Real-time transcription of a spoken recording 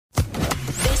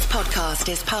podcast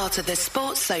is part of the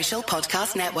Sports Social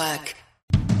Podcast Network.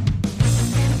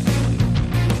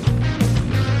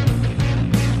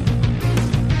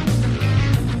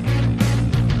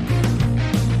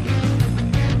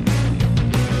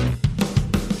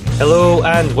 Hello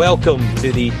and welcome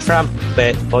to the Tramp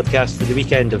Bet podcast for the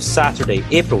weekend of Saturday,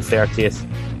 April 30th,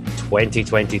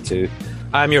 2022.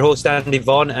 I'm your host, Andy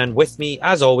Vaughan, and with me,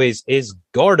 as always, is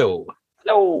Gordo.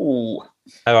 Hello.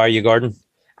 How are you, Gordon?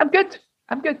 I'm good.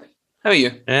 How are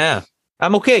you? Yeah,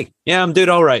 I'm okay. Yeah, I'm doing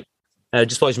all right.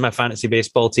 Just watching my fantasy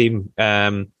baseball team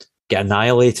get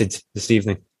annihilated this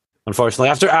evening, unfortunately.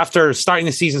 After starting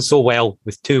the season so well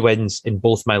with 2 wins in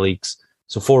both my leagues,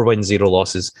 so 4 wins, 0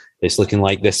 losses, it's looking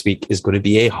like this week is going to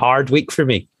be a hard week for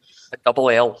me. A double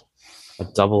L. A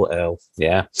double L,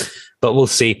 yeah. But we'll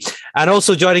see. And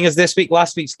also joining us this week,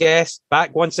 last week's guest,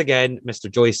 back once again, Mr.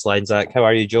 Joey Slenzak. How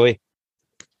are you, Joey?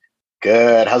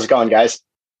 Good. How's it going, guys?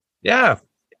 Yeah,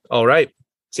 all right.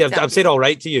 See, I'm saying all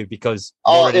right to you because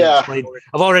I've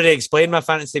already explained my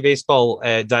fantasy baseball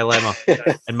dilemma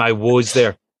and my woes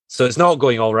there. So it's not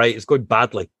going all right. It's going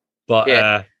badly.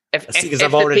 But because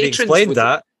I've already explained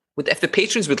that. If the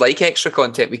patrons would like extra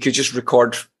content, we could just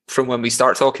record from when we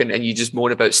start talking and you just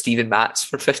moan about Steven Matz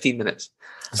for 15 minutes.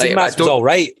 Steven Matz was all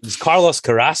right. It was Carlos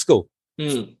Carrasco.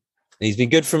 He's been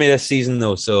good for me this season,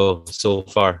 though, so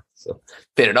far. So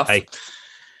fair enough.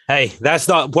 Hey, that's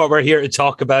not what we're here to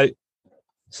talk about.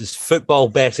 This is football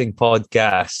betting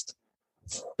podcast.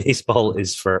 Baseball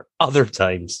is for other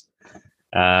times.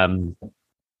 So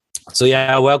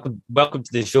yeah, welcome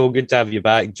to the show. Good to have you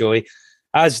back, Joey.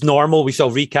 As normal, we shall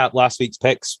recap last week's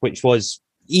picks, which was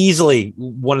easily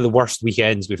one of the worst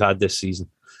weekends we've had this season,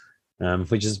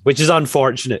 which is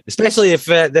unfortunate, especially if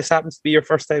this happens to be your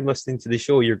first time listening to the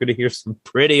show. You're going to hear some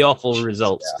pretty awful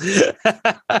results. Yeah.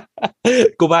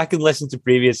 Go back and listen to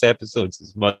previous episodes.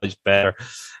 It's much better.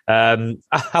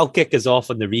 I'll kick us off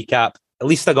on the recap. At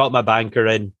least I got my banker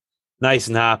in. Nice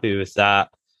and happy with that.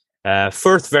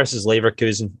 Fürth versus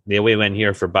Leverkusen. The away win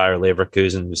here for Bayer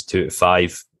Leverkusen was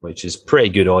 2-5, which is pretty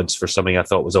good odds for something I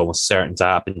thought was almost certain to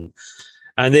happen.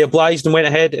 And they obliged and went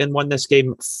ahead and won this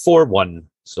game 4-1.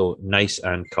 So nice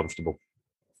and comfortable.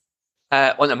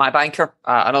 On to my banker.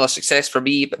 Another success for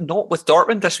me, but not with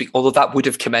Dortmund this week, although that would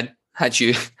have come in had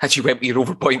you went with your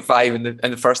over 0.5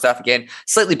 in the first half again.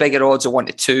 Slightly bigger odds of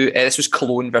 1-2. This was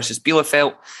Cologne versus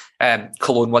Bielefeld.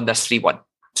 Cologne won this 3-1.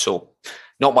 So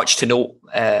not much to note.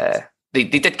 They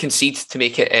did concede to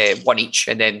make it 1 each,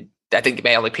 and then I didn't get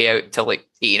my early payout until like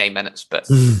 89 minutes. But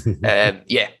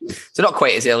yeah, so not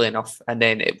quite as early enough. And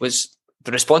then it was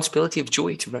the responsibility of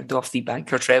Joey to round off the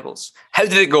banker trebles. How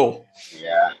did it go?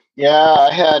 Yeah,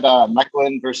 I had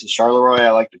Mechelen versus Charleroi.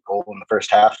 I liked the goal in the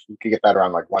first half. You could get that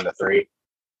around like 1-3.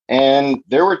 And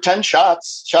there were 10 shot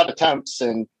attempts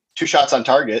and 2 shots on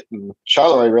target. And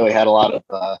Charleroi really had a lot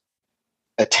of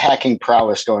attacking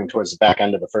prowess going towards the back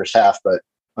end of the first half, but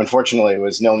unfortunately it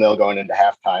was 0-0 going into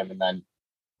halftime. And then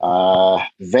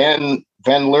Van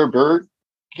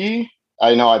Lerbergy,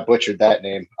 I know I butchered that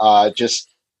name,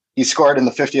 he scored in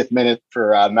the 50th minute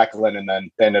for Mechelen, and then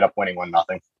they ended up winning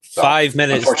 1-0. So 5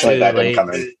 minutes unfortunately that didn't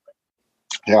come in.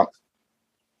 Yeah,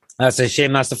 that's a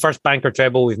shame. That's the first banker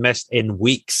treble we've missed in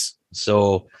weeks,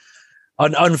 so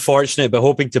unfortunate, but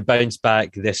hoping to bounce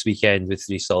back this weekend with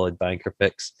 3 solid banker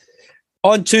picks.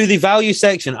 On to the value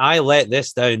section. I let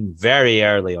this down very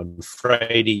early on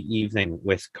Friday evening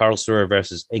with Karlsruhe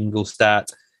versus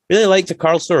Ingolstadt. Really liked a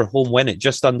Karlsruhe home win at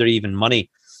just under even money.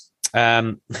 They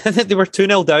were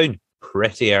 2-0 down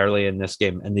pretty early in this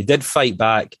game, and they did fight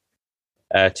back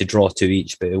to draw 2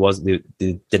 each, but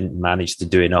they didn't manage to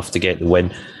do enough to get the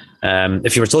win.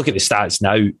 If you were to look at the stats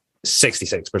now,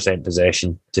 66%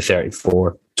 possession to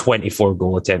 34, 24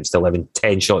 goal attempts to 11,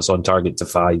 10 shots on target to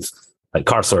 5. Like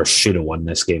Karlsruhe should have won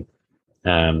this game.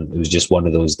 It was just one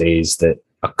of those days that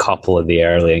a couple of the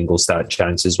early Ingolstadt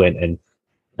chances went in,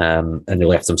 and they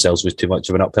left themselves with too much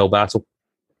of an uphill battle.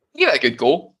 You had a good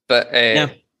goal, but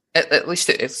at least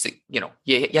it's you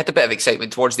had a bit of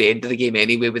excitement towards the end of the game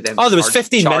anyway with them. Oh, there was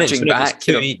 15 minutes when back, it was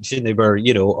 2 each, and they were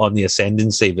on the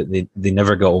ascendancy, but they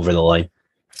never got over the line.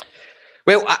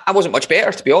 Well, I wasn't much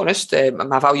better, to be honest.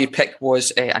 My value pick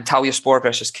was Antalyaspor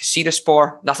versus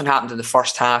Kayserispor. Nothing happened in the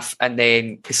first half, and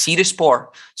then Kayserispor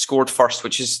scored first,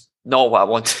 which is not what I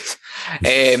wanted.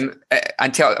 But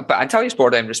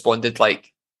Antalyaspor then responded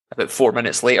like about 4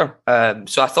 minutes later.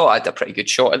 So I thought I had a pretty good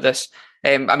shot at this.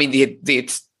 I mean, they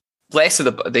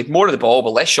had more of the ball,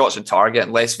 but less shots on target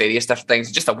and less various different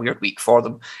things. Just a weird week for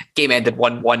them. Game ended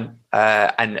 1-1,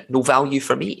 and no value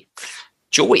for me.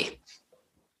 Joey.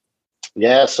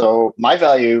 Yeah, so my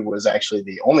value was actually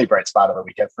the only bright spot of the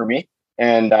weekend for me.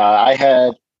 And I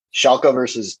had Schalke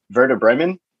versus Werder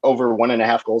Bremen, over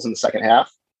 1.5 goals in the second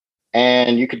half.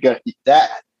 And you could get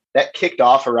that kicked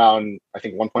off around, I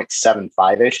think,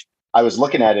 1.75-ish. I was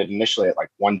looking at it initially at like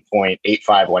 1.85,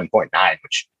 1.9,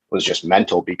 which was just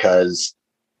mental because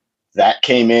that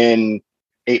came in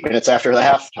 8 minutes after the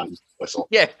halftime whistle.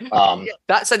 Yeah,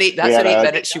 that's an 8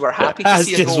 minutes you were happy to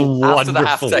see a goal after the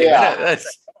halftime.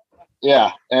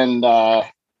 Yeah, and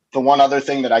the one other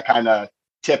thing that I kind of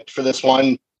tipped for this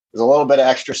one was a little bit of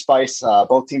extra spice.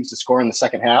 Both teams to score in the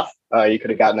second half. You could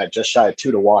have gotten that just shy of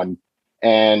 2-1.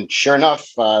 And sure enough,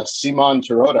 Simon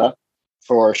Terodde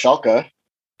for Schalke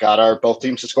got our both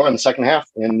teams to score in the second half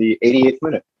in the 88th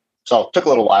minute. So it took a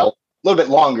little while, a little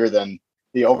bit longer than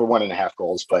the over 1.5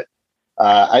 goals, but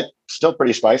still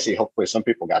pretty spicy. Hopefully some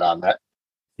people got on that.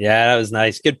 Yeah, that was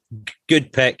nice.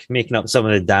 Good pick, making up some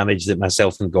of the damage that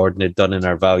myself and Gordon had done in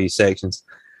our value sections.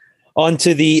 On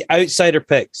to the outsider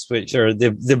picks, which are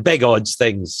the big odds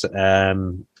things.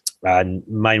 And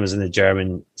mine was in the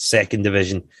German second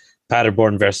division,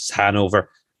 Paderborn versus Hanover.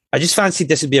 I just fancied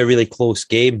this would be a really close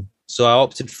game, so I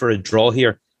opted for a draw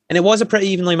here. And it was a pretty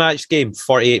evenly matched game,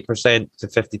 48% to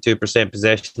 52%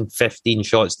 possession, 15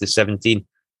 shots to 17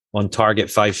 on target,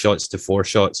 5 shots to 4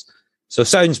 shots. So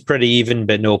sounds pretty even,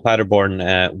 but no, Paderborn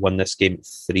won this game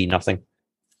 3-0.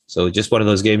 So just one of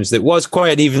those games that was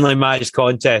quite an evenly matched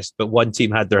contest, but one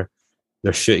team had their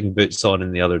shooting boots on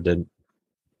and the other didn't.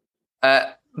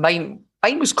 Mine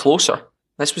was closer.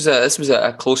 This was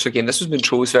a closer game. This was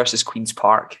Montrose versus Queen's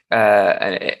Park,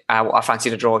 and I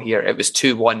fancied a draw here. It was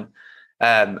 2-1.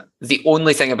 The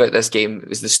only thing about this game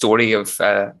was the story of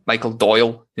Michael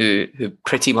Doyle, who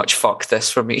pretty much fucked this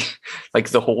for me, like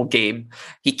the whole game.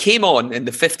 He came on in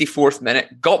the 54th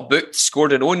minute, got booked,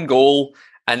 scored an own goal,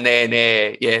 and then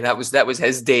that was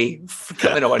his day for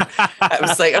coming on. It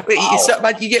was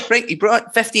like, he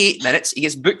brought 58 minutes, he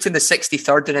gets booked in the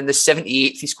 63rd, and in the 78th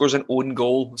he scores an own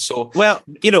goal. So well,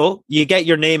 you get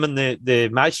your name on the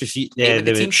match sheet, the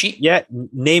team sheet. Yeah,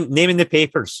 name in the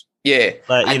papers. Yeah,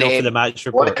 for the match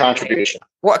report. What a contribution!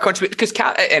 Because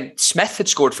Smith had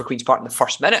scored for Queen's Park in the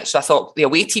first minute, so I thought the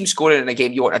away team scoring in a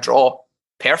game you want to draw,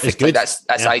 perfectly. That's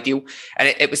ideal.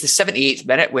 And it was the 78th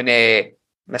minute when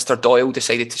Mr. Doyle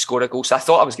decided to score a goal, so I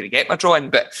thought I was going to get my draw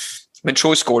in, but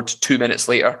Montrose scored 2 minutes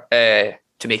later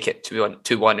to make it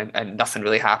 2-1, and nothing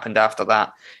really happened after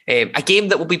that. A game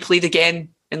that will be played again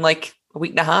in like a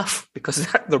week and a half because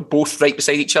they're both right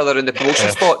beside each other in the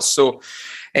promotion spots. So.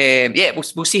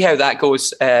 We'll see how that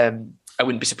goes. I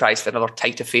wouldn't be surprised for another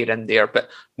tight affair in there, but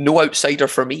no outsider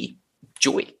for me.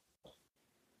 Joey.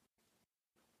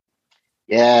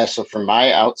 Yeah, so for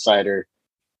my outsider,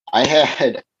 I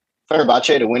had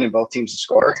Fenerbahce to win and both teams to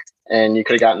score, and you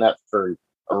could have gotten that for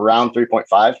around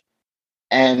 3.5.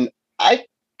 And I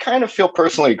kind of feel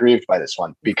personally aggrieved by this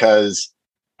one because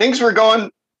things were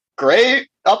going great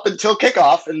up until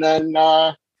kickoff, and then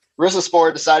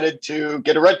Rizespor decided to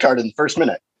get a red card in the first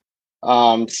minute.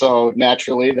 So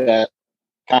naturally that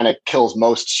kind of kills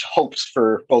most hopes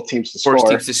for both teams to score. First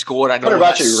teams to score, I know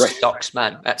that sucks,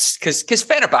 man. That's because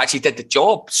Fenerbahce did the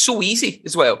job so easy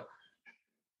as well.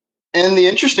 And the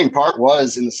interesting part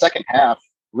was in the second half,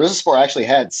 Rizespor actually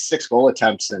had 6 goal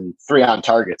attempts and 3 on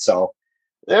target. So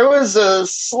there was a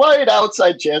slight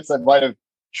outside chance that might have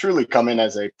truly come in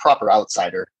as a proper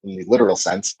outsider in the literal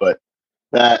sense, but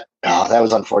that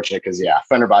was unfortunate because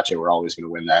Fenerbahce were always going to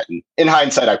win that. And in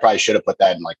hindsight, I probably should have put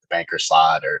that in like the banker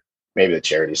slot or maybe the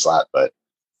charity slot. But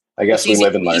I guess we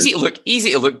live and learn.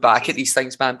 Easy to look back at these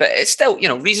things, man. But it's still,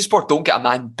 Rizespor don't get a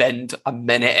man binned a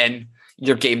minute in,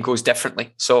 your game goes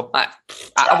differently. So I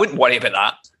wouldn't worry about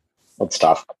that. That's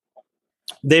tough.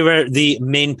 They were the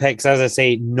main picks, as I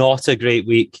say. Not a great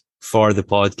week for the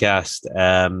podcast.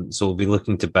 So we'll be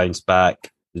looking to bounce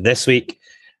back this week.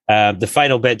 The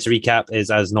final bit to recap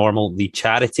is, as normal, the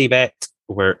charity bet,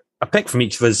 where a pick from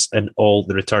each of us and all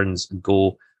the returns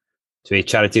go to a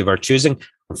charity of our choosing.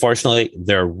 Unfortunately,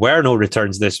 there were no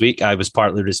returns this week. I was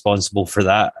partly responsible for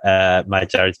that. My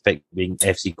charity pick being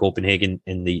FC Copenhagen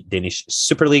in the Danish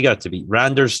Superliga to beat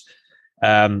Randers.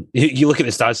 You look at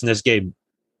the stats in this game,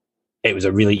 it was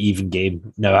a really even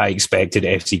game. Now, I expected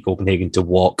FC Copenhagen to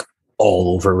walk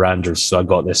all over Randers, so I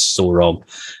got this so wrong,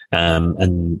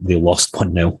 and they lost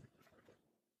 1-0.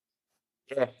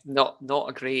 Yeah, not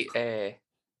a great.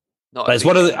 But it's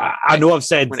one of the. I know I've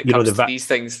said when it comes to these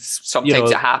things,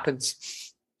 sometimes it happens.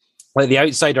 Like the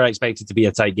outsider, I expected to be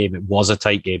a tight game. It was a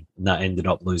tight game, and that ended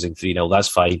up losing 3-0. That's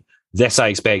fine. This I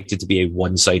expected to be a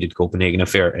one-sided Copenhagen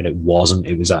affair, and it wasn't.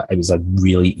 It was a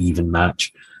really even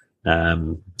match.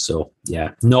 So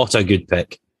yeah, not a good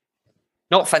pick.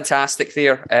 Not fantastic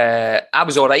there. I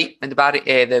was all right in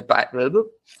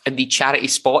the charity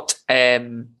spot.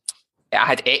 I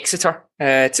had Exeter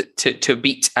to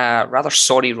beat a rather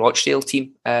sorry Rochdale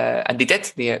team, and they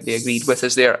did. They agreed with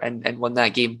us there and won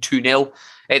that game 2-0.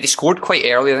 They scored quite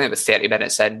early. I think it was 30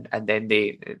 minutes in, and then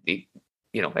they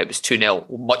it was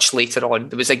 2-0 much later on.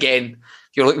 There was, again,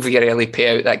 if you're looking for your early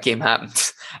payout, that game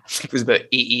happened. I think it was about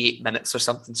 88 minutes or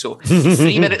something. So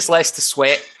 3 minutes less to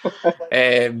sweat.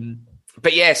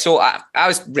 But yeah, so I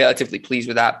was relatively pleased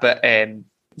with that. But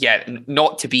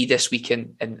not to be this week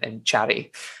in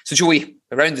charity. So Joey,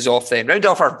 round us off then. Round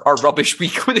off our rubbish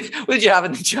week. What did you have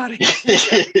in the charity?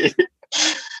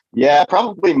 Yeah,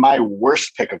 probably my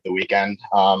worst pick of the weekend.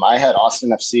 I had Austin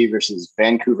FC versus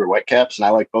Vancouver Whitecaps, and I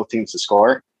like both teams to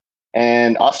score.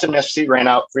 And Austin FC ran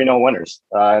out 3-0 winners.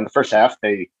 In the first half,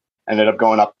 they ended up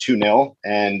going up 2-0,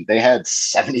 and they had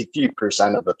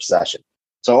 73% of the possession.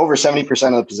 So over 70%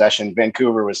 of the possession,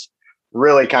 Vancouver was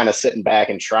really kind of sitting back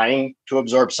and trying to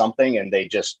absorb something, and they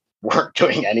just weren't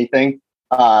doing anything.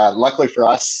 Luckily for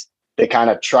us, they kind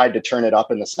of tried to turn it up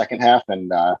in the second half,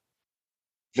 and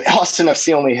Austin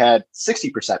FC only had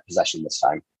 60% possession this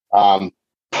time.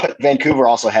 But Vancouver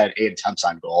also had 8 attempts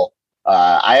on goal.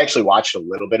 I actually watched a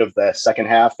little bit of the second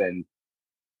half, and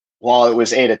while it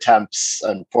was 8 attempts,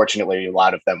 unfortunately, a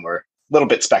lot of them were a little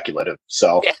bit speculative.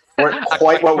 So weren't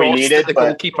quite what we needed. The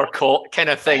goalkeeper caught kind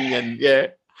of thing, and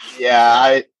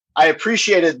yeah, I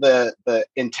appreciated the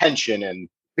intention and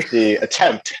the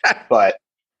attempt, but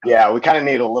yeah, we kind of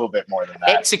need a little bit more than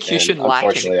that. Execution lacking.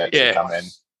 Unfortunately, that didn't come in.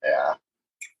 Yeah.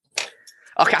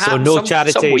 Okay, so no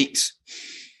charity. Some weeks.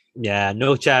 Yeah,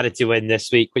 no charity win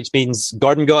this week, which means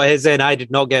Gordon got his in. I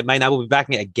did not get mine. I will be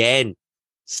backing it again,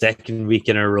 second week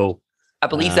in a row. I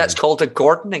believe that's called a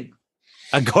Gordoning.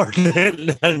 A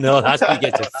Gordon? No, that's when you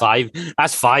get to 5.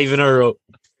 That's 5 in a row.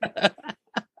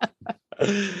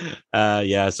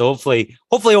 So hopefully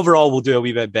overall we'll do a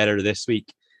wee bit better this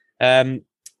week.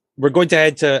 We're going to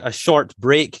head to a short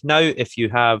break now. If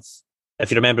you're a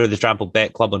member of the Trampled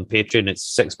Bet Club on Patreon,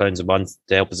 it's £6 a month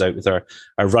to help us out with our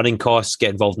running costs,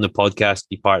 get involved in the podcast,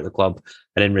 be part of the club,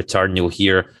 and in return you'll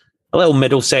hear a little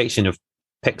middle section of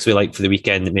picks we like for the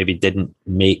weekend that maybe didn't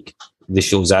make the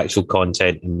show's actual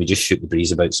content, and we just shoot the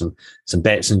breeze about some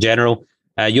bets in general.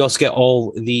 You also get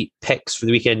all the picks for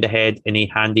the weekend ahead in a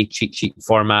handy cheat sheet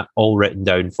format, all written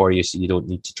down for you, so you don't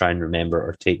need to try and remember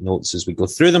or take notes as we go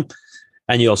through them.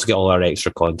 And you also get all our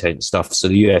extra content stuff. So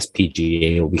the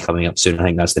USPGA will be coming up soon. I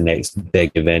think that's the next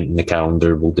big event in the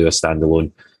calendar. We'll do a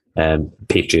standalone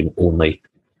Patreon-only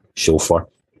show for.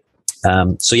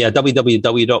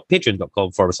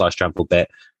 www.patreon.com/trampledbet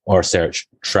or search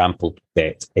Trampled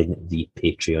Bet in the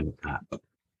Patreon app.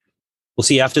 We'll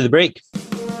see you after the break.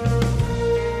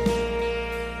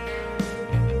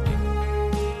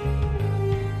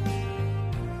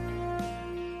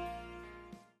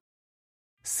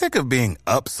 Sick of being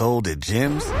upsold at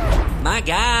gyms? My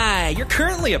guy, you're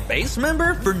currently a base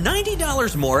member? For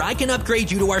 $90 more, I can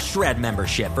upgrade you to our Shred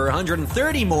membership. For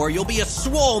 $130 more, you'll be a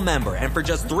Swole member. And for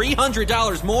just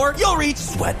 $300 more, you'll reach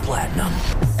Sweat Platinum.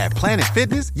 At Planet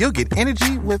Fitness, you'll get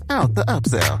energy without the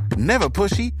upsell. Never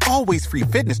pushy, always free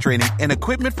fitness training and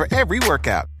equipment for every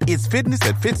workout. It's fitness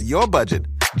that fits your budget.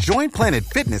 Join Planet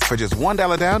Fitness for just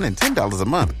 $1 down and $10 a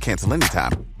month. Cancel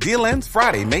anytime. Deal ends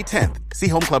Friday, May 10th. See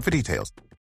Home Club for details.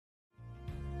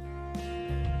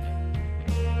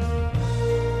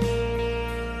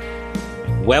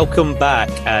 Welcome back,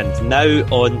 and now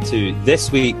on to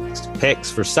this week's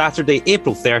picks for Saturday,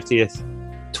 April 30th,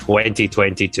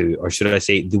 2022, or should I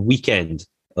say the weekend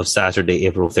of Saturday,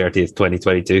 April 30th,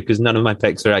 2022, because none of my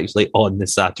picks are actually on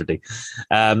this Saturday.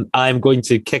 I'm going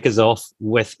to kick us off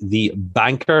with the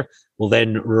banker. We'll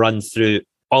then run through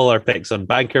all our picks on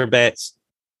banker bets,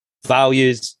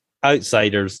 values,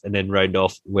 outsiders, and then round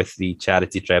off with the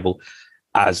charity treble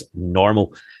as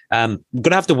normal. I'm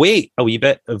going to have to wait a wee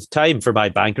bit of time for my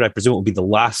banker. I presume it will be the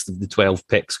last of the 12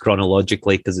 picks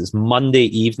chronologically, because it's Monday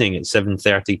evening at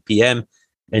 7:30 p.m.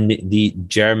 in the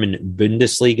German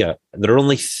Bundesliga. There are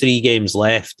only 3 games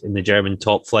left in the German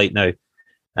top flight now.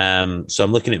 So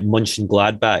I'm looking at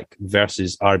Mönchengladbach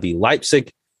versus RB Leipzig.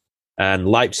 And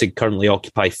Leipzig currently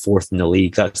occupy 4th in the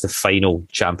league. That's the final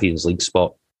Champions League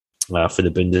spot for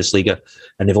the Bundesliga.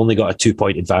 And they've only got a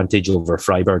 2-point advantage over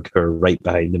Freiburg, who are right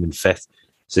behind them in 5th.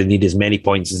 So they need as many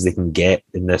points as they can get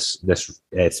in this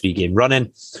 3-game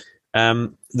run-in.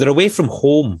 They're away from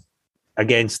home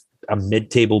against a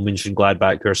mid-table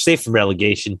Mönchengladbach, who are safe from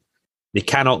relegation. They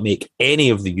cannot make any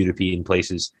of the European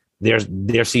places.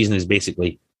 Their season is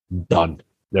basically done.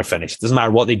 They're finished. Doesn't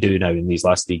matter what they do now in these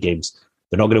last 3 games.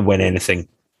 They're not going to win anything,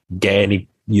 get any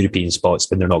European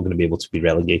spots, and they're not going to be able to be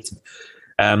relegated.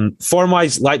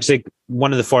 Form-wise, Leipzig,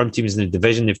 one of the form teams in the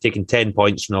division, they've taken 10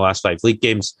 points from the last 5 league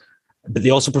games, but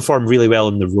they also perform really well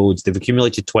on the roads. They've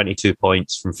accumulated 22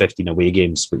 points from 15 away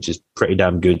games, which is pretty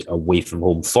damn good away from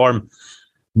home form.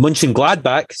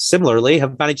 Mönchengladbach, similarly,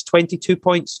 have managed 22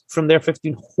 points from their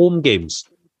 15 home games.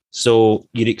 So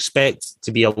you'd expect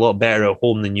to be a lot better at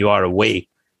home than you are away.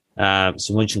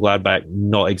 So Mönchengladbach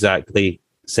not exactly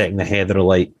setting the heather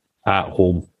alight at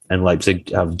home, and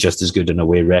Leipzig have just as good an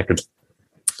away record.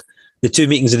 The 2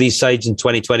 meetings of these sides in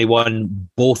 2021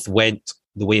 both went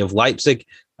the way of Leipzig,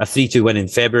 a 3-2 win in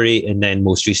February, and then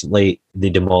most recently they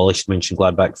demolished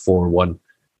Mönchengladbach 4-1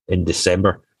 in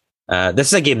December. This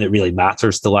is a game that really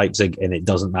matters to Leipzig, and it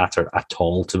doesn't matter at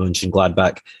all to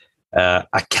Mönchengladbach.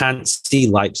 I can't see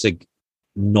Leipzig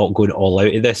not going all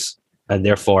out of this, and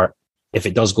therefore, if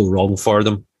it does go wrong for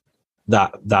them,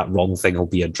 that wrong thing will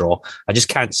be a draw. I just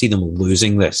can't see them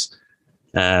losing this.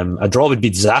 A draw would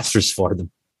be disastrous for them.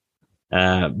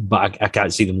 But I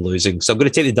can't see them losing. So I'm going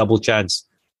to take the double chance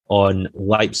on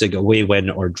Leipzig away win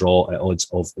or draw at odds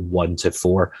of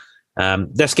 1-4.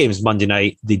 This game is Monday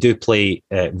night. They do play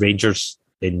Rangers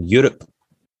in Europe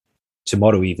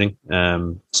tomorrow evening,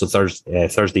 so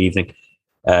Thursday evening.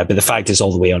 But the fact it's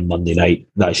all the way on Monday night,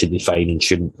 that should be fine and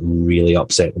shouldn't really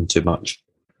upset them too much.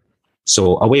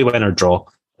 So away win or draw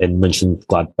in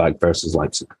Mönchengladbach versus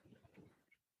Leipzig.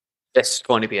 This is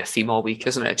going to be a theme all week,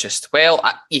 isn't it? Just, well,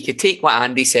 you could take what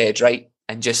Andy said, right,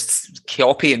 and just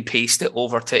copy and paste it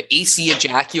over to AC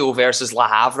Ajaccio versus Le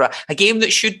Havre, a game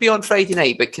that should be on Friday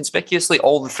night, but conspicuously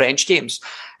all the French games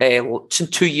since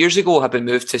 2 years ago have been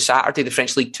moved to Saturday, the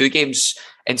French League 2 games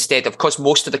instead. Of course,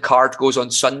 most of the card goes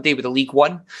on Sunday with the League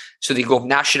 1, so they go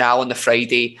National on the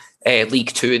Friday,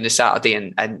 League 2 on the Saturday,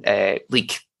 and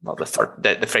League, well,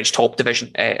 the French top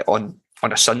division on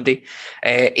a Sunday.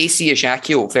 AC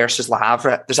Ajaccio versus Le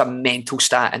Havre, there's a mental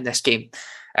stat in this game.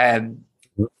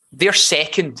 They're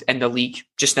second in the league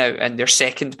just now, and they're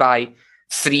second by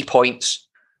 3 points,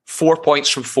 4 points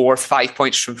from fourth, 5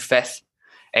 points from fifth.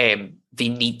 They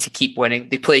need to keep winning.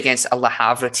 They play against a Le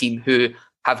Havre team who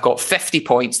have got 50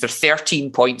 points. They're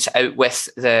 13 points out with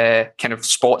the kind of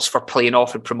spots for playing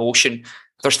off and promotion.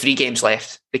 There's 3 games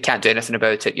left. They can't do anything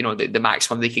about it. You know, the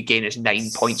maximum they could gain is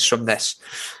 9 points from this.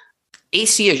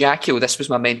 AC Ajaccio, this was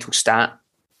my mental stat,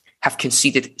 have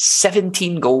conceded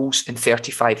 17 goals in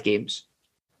 35 games.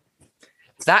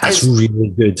 That's really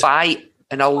good. By,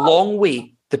 in a long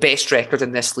way, the best record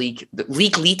in this league. The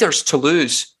league leaders,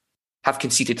 Toulouse, have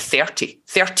conceded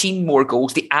 13 more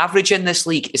goals. The average in this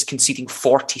league is conceding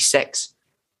 46.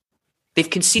 They've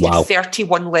conceded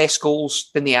 31 less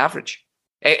goals than the average.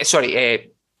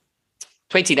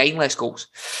 29 less goals.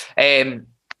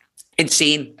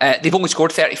 Insane. They've only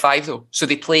scored 35 though, so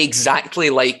they play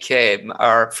exactly like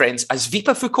our friends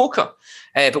Asvipa Fukuoka,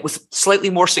 but with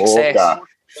slightly more success.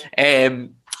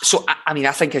 So I mean,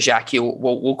 I think Ajaccio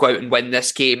will go out and win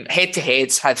this game.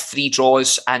 Head-to-heads had 3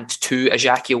 draws and 2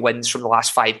 Ajaccio wins from the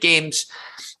last 5 games.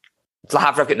 Le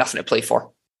Havre have got nothing to play for.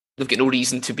 They've got no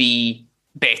reason to be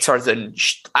better than.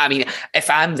 I mean, if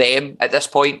I'm them at this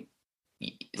point,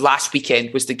 last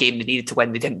weekend was the game they needed to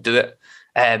win. They didn't do it.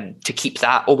 To keep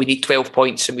that, we need 12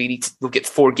 points and we'll get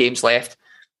 4 games left.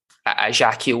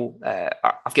 Ajaccio,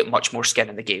 I've got much more skin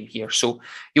in the game here. So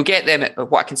you'll get them at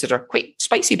what I consider quite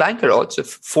spicy banker odds of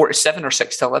 4-7 or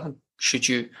 6-11, should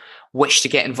you wish to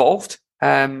get involved.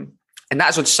 And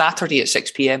that's on Saturday at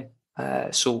 6 p.m.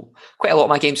 So quite a lot of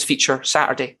my games feature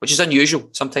Saturday, which is unusual.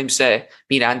 Sometimes me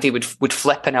and Andy would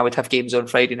flip and I would have games on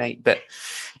Friday night. But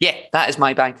yeah, that is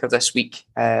my banker this week.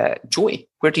 Joey,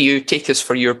 where do you take us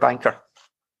for your banker?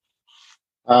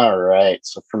 All right.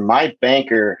 So for my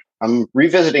banker, I'm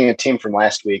revisiting a team from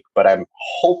last week, but I'm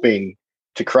hoping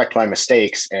to correct my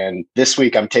mistakes. And this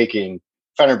week I'm taking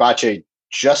Fenerbahce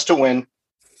just to win.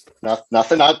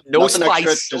 Nothing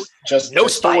extra,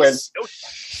 just to win.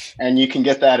 And you can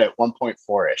get that at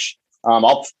 1.4-ish.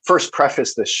 I'll first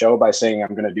preface this show by saying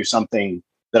I'm going to do something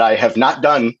that I have not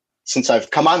done since I've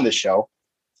come on this show.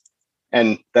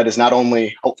 And that is not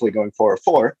only hopefully going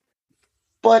 4-4,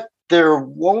 but there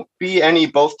won't be any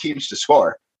both teams to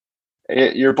score.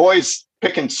 Your boy's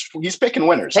he's picking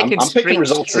winners. I'm picking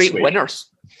results this week. Winners.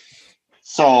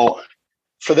 So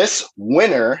for this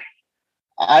winner,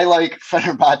 I like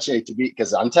Fenerbahce to beat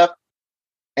Gaziantep.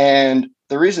 And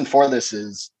the reason for this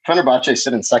is Fenerbahce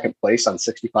sit in second place on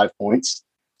 65 points,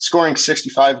 scoring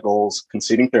 65 goals,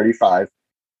 conceding 35.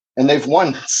 And they've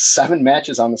won 7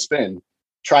 matches on the spin,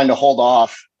 trying to hold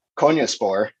off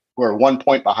Konyaspor, who are 1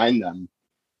 point behind them,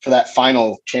 for that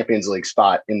final Champions League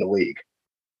spot in the league.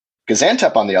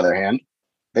 Gaziantep, on the other hand,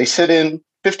 they sit in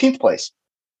 15th place,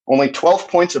 only 12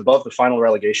 points above the final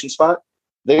relegation spot.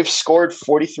 They've scored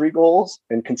 43 goals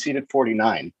and conceded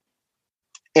 49.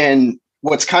 And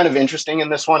what's kind of interesting in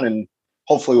this one, and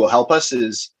hopefully will help us,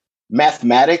 is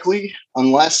mathematically,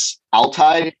 unless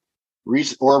Altai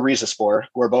or Rizaspor,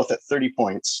 who are both at 30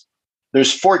 points,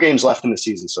 there's 4 games left in the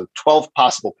season, so 12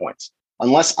 possible points.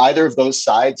 Unless either of those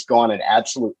sides go on an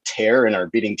absolute tear and are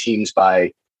beating teams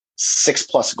by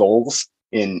 6+ goals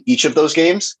in each of those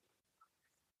games,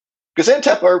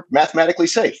 Gaziantep are mathematically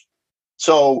safe.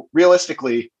 So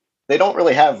realistically, they don't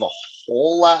really have a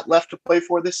whole lot left to play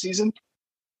for this season.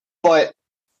 But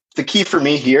the key for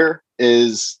me here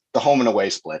is the home and away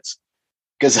splits.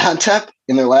 Gaziantep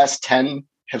in their last 10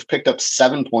 have picked up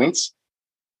 7 points,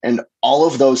 and all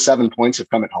of those 7 points have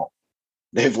come at home.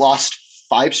 They've lost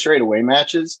 5 straight away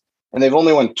matches, and they've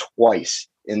only won twice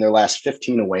in their last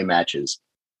 15 away matches,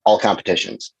 all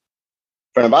competitions.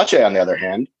 Fenerbahce, on the other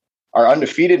hand, are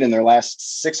undefeated in their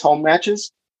last 6 home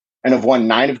matches and have won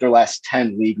 9 of their last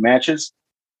 10 league matches.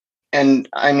 And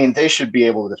I mean, they should be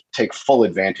able to take full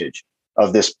advantage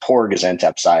of this poor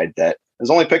Gaziantep side that has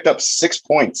only picked up 6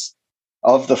 points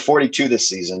of the 42 this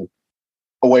season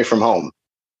away from home.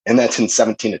 And that's in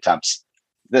 17 attempts.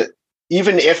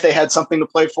 Even if they had something to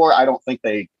play for, I don't think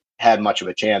they had much of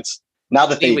a chance. Now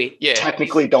that they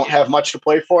technically don't have much to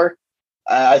play for,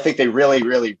 I think they really,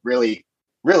 really, really,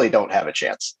 really don't have a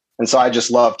chance. And so I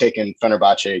just love taking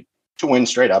Fenerbahce to win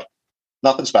straight up.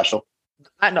 Nothing special.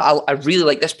 I really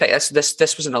like this pick.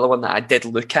 This was another one that I did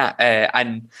look at.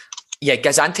 And yeah,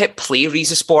 Gaziantep play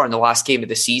Rizaspor in the last game of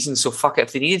the season. So fuck it.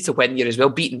 If they needed to win, you're as well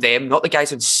beating them, not the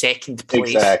guys in second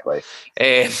place. Exactly.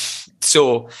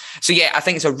 So yeah, I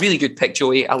think it's a really good pick,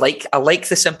 Joey. I like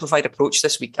the simplified approach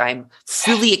this week. I'm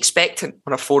fully expectant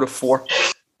on a 4 of 4.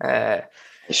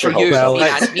 For you, well,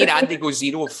 me and Andy go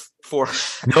 0 of 4.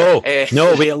 No,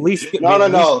 we at least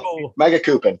no. Mega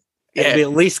coupon. Yeah. We at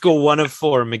least go 1 of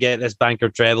 4 and we get this banker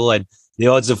treble in, the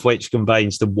odds of which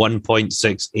combines to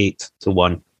 1.68 to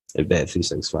 1 at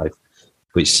Bet365,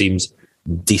 which seems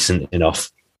decent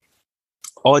enough.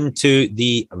 On to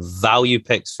the value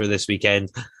picks for this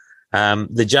weekend.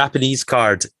 The Japanese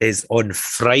card is on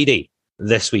Friday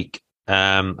this week.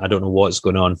 I don't know what's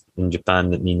going on in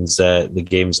Japan. That means the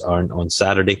games aren't on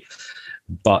Saturday,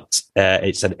 but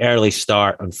it's an early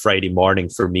start on Friday morning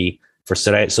for me for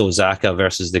Cerezo Osaka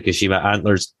versus the Kashima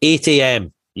Antlers, 8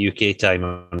 a.m. UK time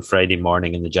on Friday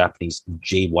morning in the Japanese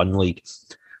J1 League.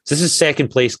 So this is second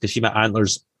place Kashima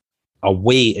Antlers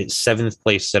away at 7th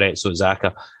place Cerezo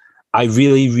Osaka. I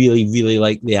really, really, really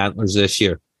like the Antlers this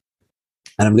year.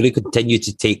 And I'm going to continue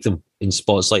to take them in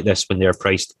spots like this when they're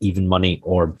priced even money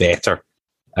or better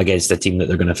against a team that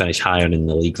they're going to finish higher in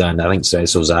the league than. I think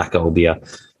Cerezo Osaka will be a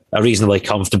reasonably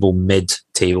comfortable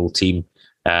mid-table team.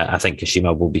 I think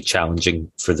Kashima will be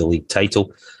challenging for the league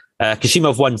title. Kashima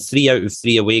have won 3 out of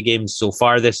 3 away games so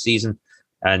far this season,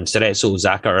 and Cerezo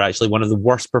Osaka are actually one of the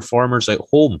worst performers at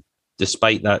home,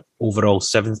 despite that overall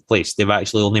 7th place. They've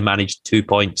actually only managed 2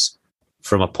 points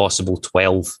from a possible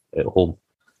 12 at home.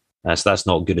 So that's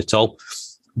not good at all.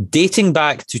 Dating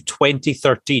back to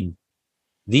 2013,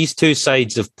 these two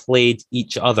sides have played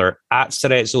each other at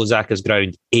Cerezo Osaka's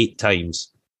ground 8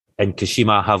 times, and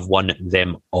Kashima have won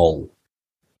them all.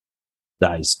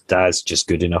 That is just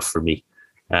good enough for me.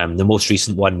 The most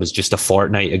recent one was just a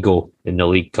fortnight ago in the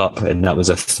League Cup, and that was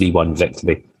a 3-1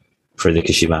 victory for the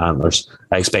Kashima Antlers.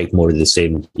 I expect more of the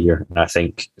same here, and I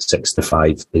think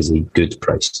 6-5 is a good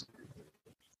price.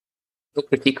 No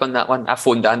critique on that one. I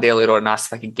phoned Andy earlier on and asked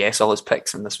if I could guess all his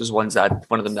picks, and this was one of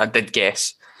them that I did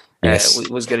guess. Yes.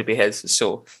 Was going to be his.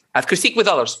 So I've critiqued with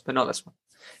others, but not this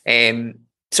one.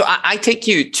 So I take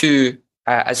you to,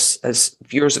 as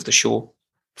viewers of the show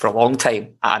for a long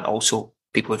time, and also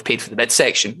people who've paid for the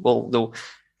midsection. Well, though,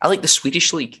 I like the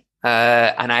Swedish league,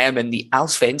 and I am in the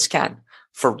Allsvenskan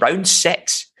for round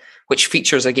 6, which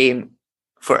features a game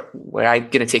where I'm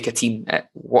going to take a team at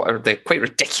what are the quite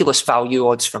ridiculous value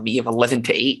odds for me of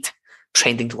 11-8,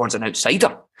 trending towards an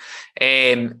outsider.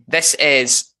 This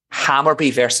is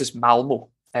Hammarby versus Malmo.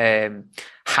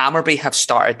 Hammarby have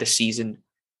started the season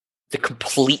the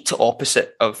complete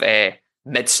opposite of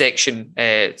midsection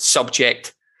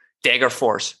subject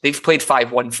Degerfors. They've played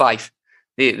 5-1-5.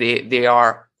 They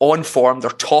are on form.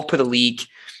 They're top of the league.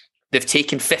 They've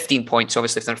taken 15 points,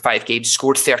 obviously, from 5 games,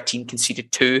 scored 13,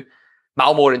 conceded 2.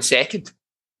 Malmo are in second.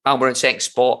 Malmo are in second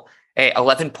spot.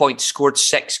 11 points, scored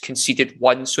 6, conceded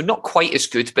 1. So not quite as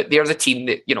good, but they're the team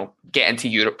that, get into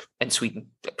Europe and Sweden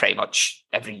pretty much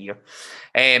every year.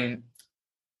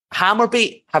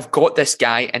 Hammarby have got this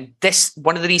guy, and this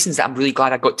one of the reasons that I'm really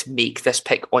glad I got to make this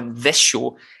pick on this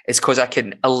show is because I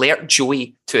can alert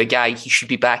Joey to a guy he should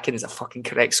be backing as a fucking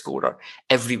correct scorer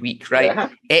every week, right? Yeah.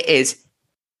 It is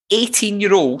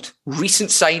 18-year-old recent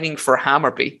signing for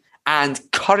Hammarby and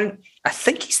current, I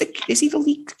think is he the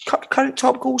league current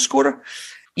top goal scorer?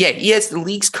 Yeah, he is the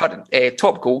league's current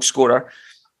top goal scorer.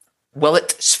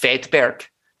 Willet Svedberg,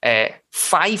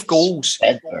 5 goals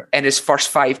in his first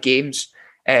 5 games.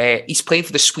 He's playing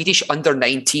for the Swedish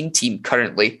under-19 team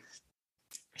currently.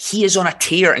 He is on a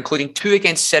tear, including 2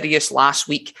 against Sirius last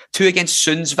week, 2 against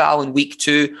Sundsvall in week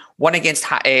 2, 1 against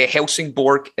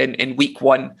Helsingborg in week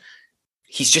 1.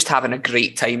 He's just having a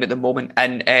great time at the moment.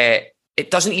 And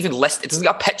it doesn't even list, it doesn't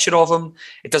got a picture of him.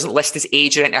 It doesn't list his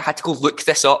age or anything. I had to go look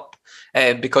this up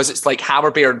because it's like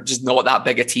Hammarby are just not that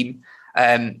big a team.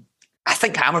 I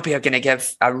think Hammarby are going to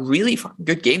give a really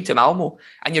good game to Malmo,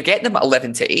 and you're getting them at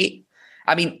 11-8.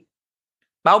 I mean,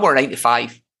 Malmo are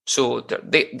 95, so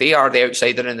they are the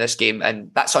outsider in this game,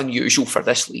 and that's unusual for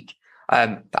this league.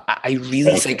 But I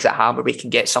really think that Hammarby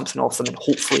can get something off them, and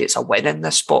hopefully it's a win in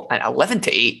this spot. And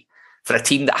 11-8 for a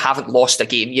team that haven't lost a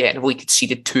game yet and have only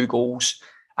conceded 2 goals,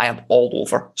 I am all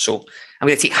over. So I'm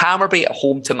going to take Hammarby at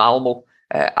home to Malmo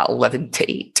at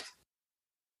 11-8.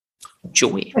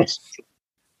 Joey. Nice.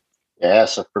 Yeah,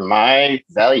 so for my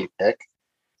value pick,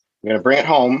 I'm going to bring it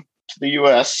home to the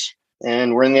U.S.,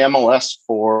 and we're in the MLS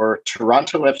for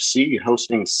Toronto FC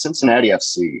hosting Cincinnati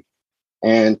FC.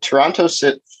 And Toronto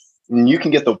you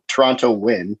can get the Toronto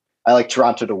win. I like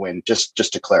Toronto to win, just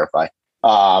to clarify,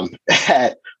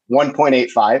 at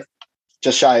 1.85,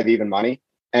 just shy of even money.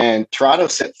 And Toronto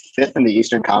sit 5th in the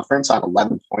Eastern Conference on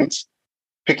 11 points,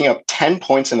 picking up 10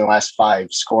 points in the last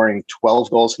 5, scoring 12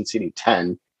 goals, conceding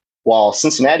 10. While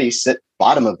Cincinnati sit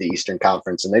bottom of the Eastern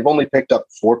Conference, and they've only picked up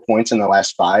 4 points in the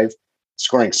last 5,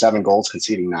 scoring 7 goals,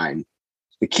 conceding 9.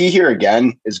 The key here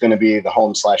again is going to be the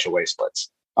home/away splits,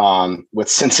 with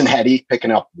Cincinnati picking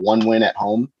up 1 win at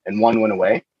home and 1 win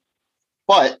away.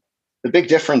 But the big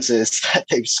difference is that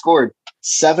they've scored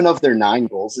 7 of their 9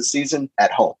 goals this season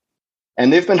at home,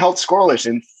 and they've been held scoreless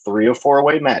in 3 or 4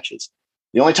 away matches.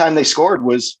 The only time they scored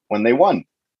was when they won.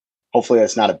 Hopefully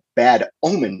that's not a bad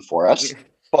omen for us.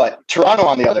 But Toronto,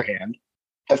 on the other hand,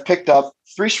 have picked up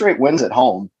 3 straight wins at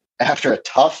home after a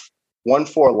tough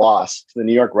 1-4 loss to the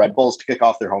New York Red Bulls to kick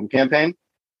off their home campaign.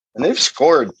 And they've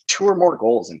scored 2 or more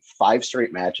goals in 5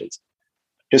 straight matches.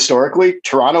 Historically,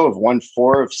 Toronto have won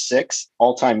 4 of 6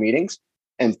 all-time meetings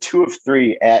and 2 of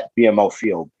 3 at BMO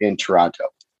Field in Toronto.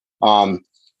 And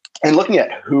looking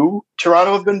at who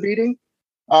Toronto have been beating,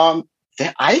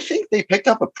 I think they picked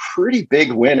up a pretty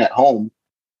big win at home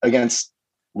against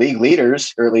league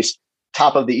leaders, or at least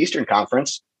top of the Eastern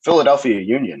Conference, Philadelphia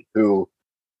Union, who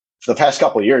for the past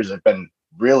couple of years have been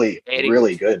really,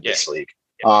 really good this league.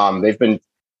 They've been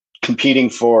competing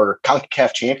for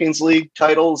CONCACAF Champions League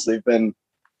titles. They've been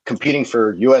competing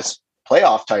for U.S.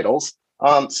 playoff titles.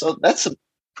 So that's a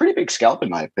pretty big scalp, in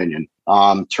my opinion.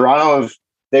 Toronto,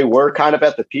 they were kind of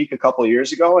at the peak a couple of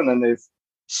years ago, and then they've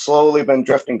slowly been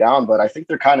drifting down, but I think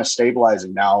they're kind of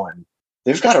stabilizing now, and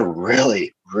they've got a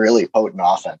really, really potent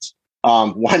offense.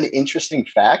 One interesting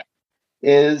fact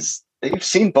is they've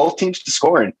seen both teams to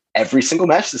score in every single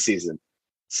match this season.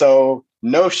 So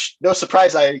no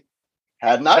surprise I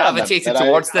had not gravitated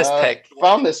towards this pick.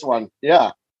 Found this one.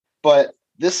 Yeah. But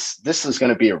this is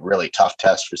going to be a really tough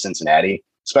test for Cincinnati,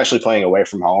 especially playing away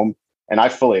from home. And I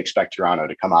fully expect Toronto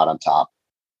to come out on top.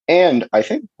 And I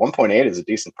think 1.8 is a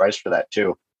decent price for that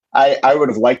too. I would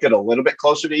have liked it a little bit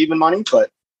closer to even money,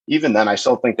 but even then, I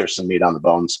still think there's some meat on the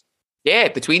bones. Yeah,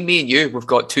 between me and you, we've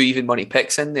got 2 even money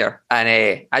picks in there.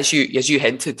 And as you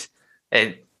hinted,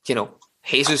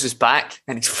 Jesus is back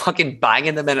and he's fucking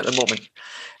banging them in at the moment.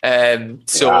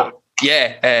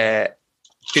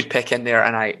 Good pick in there.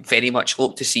 And I very much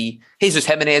hope to see Jesus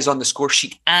Jimenez on the score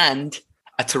sheet and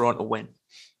a Toronto win.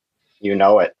 You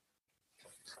know it.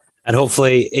 And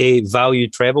hopefully a value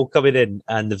treble coming in,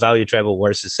 and the value treble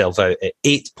works itself out at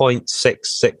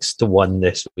 8.66 to 1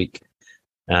 this week.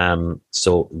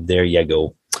 So there you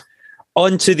go.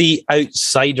 On to the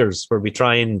outsiders, where we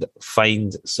try and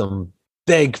find some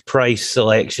big price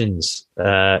selections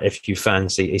if you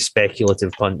fancy a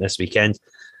speculative punt this weekend.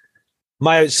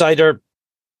 My outsider,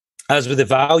 as with the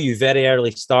value, very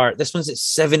early start. This one's at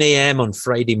 7 a.m. on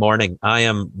Friday morning. I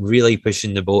am really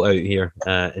pushing the boat out here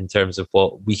in terms of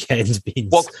what weekend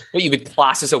means. What you would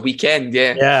class as a weekend,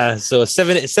 yeah. Yeah, so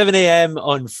 7 a.m.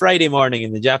 on Friday morning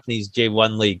in the Japanese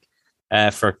J1 League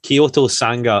for Kyoto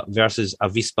Sanga versus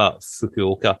Avispa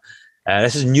Fukuoka.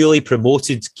 This is newly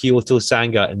promoted Kyoto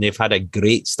Sanga, and they've had a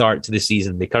great start to the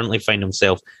season. They currently find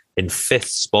themselves in 5th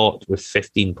spot with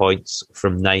 15 points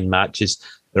from 9 matches.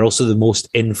 They're also the most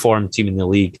informed team in the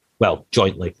league. Well,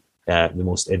 jointly, the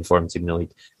most informed team in the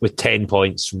league with 10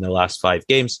 points from their last 5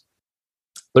 games.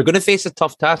 They're going to face a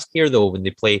tough task here, though, when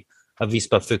they play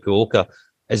Avispa Fukuoka,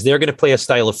 as they're going to play a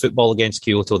style of football against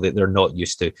Kyoto that they're not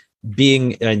used to.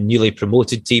 Being a newly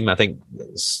promoted team, I think,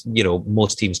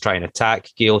 most teams try and attack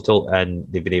Kyoto, and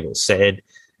they've been able to set in,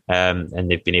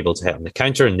 and they've been able to hit on the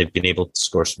counter, and they've been able to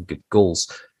score some good goals.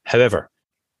 However,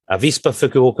 Avispa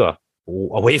Fukuoka,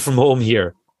 away from home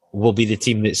here, will be the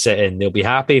team that's set in. They'll be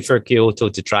happy for Kyoto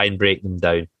to try and break them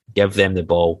down, give them the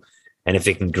ball, and if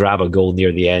they can grab a goal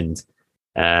near the end,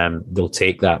 they'll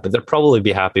take that. But they'll probably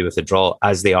be happy with the draw,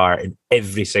 as they are in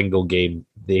every single game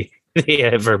they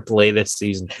ever play this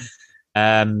season.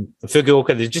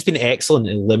 Fukuoka, they've just been excellent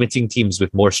in limiting teams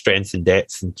with more strength and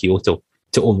depth than Kyoto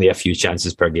to only a few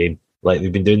chances per game. Like,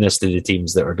 they've been doing this to the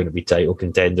teams that are going to be title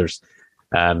contenders.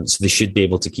 So they should be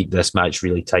able to keep this match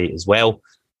really tight as well.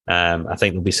 I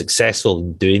think they'll be successful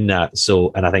in doing that.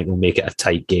 And I think they'll make it a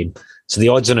tight game. So the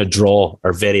odds on a draw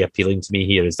are very appealing to me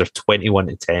here, as they're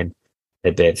 21-10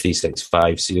 at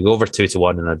Bet365. So you go over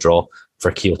 2-1 in a draw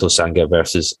for Kyoto Sanga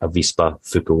versus Avispa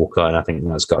Fukuoka, and I think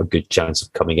that's got a good chance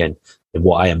of coming in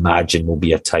what I imagine will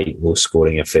be a tight,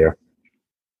 low-scoring affair.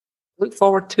 Look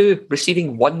forward to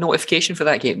receiving one notification for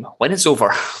that game when it's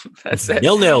over. That's it.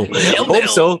 0-0. Hope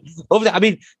so. I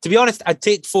mean, to be honest, I'd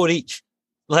take 4 each.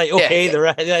 Like, okay,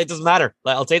 it doesn't matter.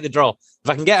 Like, I'll take the draw. If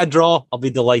I can get a draw, I'll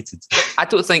be delighted. I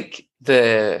don't think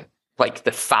the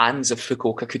fans of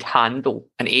Fukuoka could handle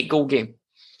an 8-goal game.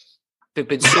 They've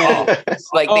been so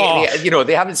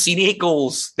they haven't seen 8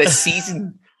 goals this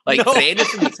season, for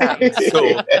anything that's happened.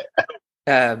 So,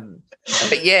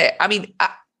 but yeah, I mean,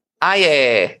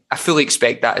 I fully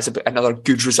expect that as another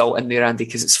good result in there, Andy,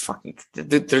 because it's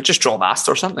they're just draw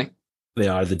master or something. They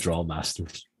are the draw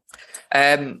masters.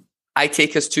 I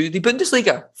take us to the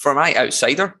Bundesliga for my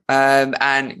outsider,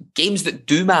 and games that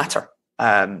do matter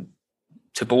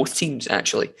to both teams,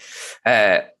 actually.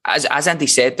 As Andy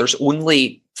said, there's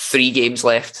only 3 games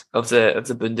left of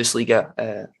the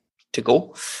Bundesliga to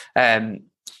go.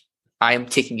 I am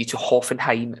taking you to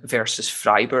Hoffenheim versus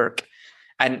Freiburg,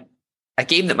 and a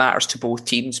game that matters to both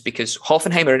teams because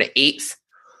Hoffenheim are in 8th,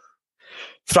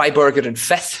 Freiburg are in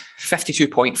 5th,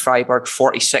 52-point Freiburg,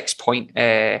 46-point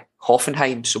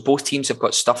Hoffenheim. So both teams have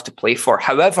got stuff to play for.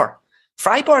 However,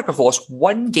 Freiburg have lost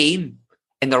 1 game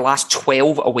in their last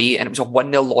 12 away, and it was a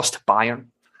 1-0 loss to Bayern.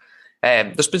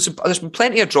 There's been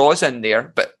plenty of draws in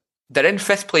there, but they're in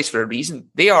 5th place for a reason.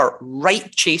 They are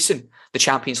right chasing the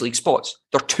Champions League spots.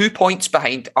 They're 2 points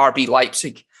behind RB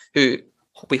Leipzig, who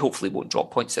we hopefully won't drop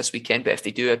points this weekend, but if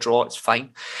they do a draw, it's fine.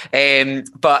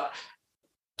 But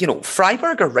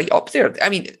Freiburg are right up there. I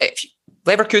mean,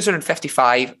 Leverkusen on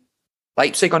 55,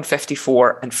 Leipzig on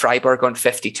 54, and Freiburg on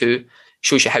 52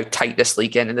 shows you how tight this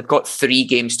league is. And they've got 3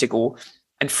 games to go.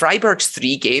 And Freiburg's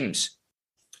 3 games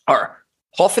are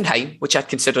Hoffenheim, which I'd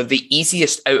consider the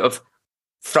easiest out of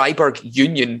Freiburg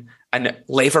Union, and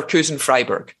Leverkusen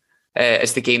Freiburg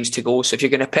as the games to go. So if you're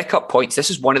going to pick up points, this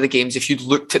is one of the games. If you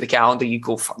looked at the calendar, you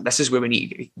go, this is where we need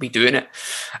to be doing it.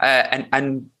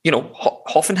 And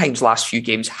Hoffenheim's last few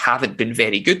games haven't been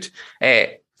very good.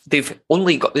 They've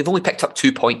only picked up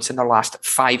 2 points in their last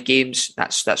 5 games.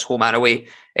 That's home and away.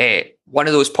 One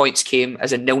of those points came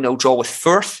as a 0-0 draw with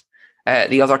Fürth.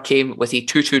 The other came with a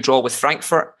 2-2 draw with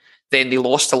Frankfurt. Then they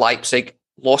lost to Leipzig,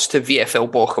 lost to VfL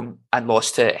Bochum, and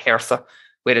lost to Hertha.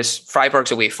 Whereas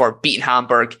Freiburg's away for beating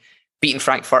Hamburg, beating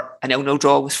Frankfurt, a 0-0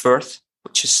 draw with Fürth,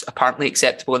 which is apparently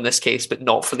acceptable in this case, but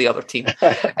not for the other team.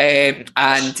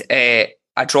 And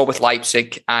a draw with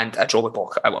Leipzig and a draw with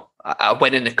Bochum. A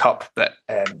win in the cup, but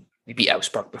they beat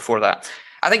Augsburg before that.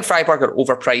 I think Freiburg are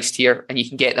overpriced here, and you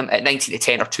can get them at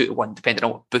 90-10 or 2-1, depending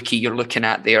on what bookie you're looking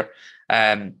at there.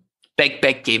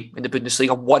 Big game in the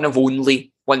Bundesliga. One of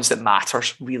only ones that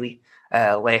matters, really,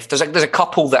 left. There's a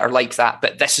couple that are like that,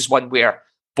 but this is one where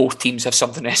both teams have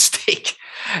something at stake.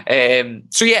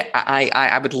 So yeah,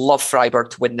 I would love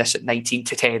Freiburg to win this at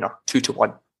 19-10 or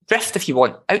 2-1. Drift if you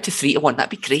want, out to 3-1. That'd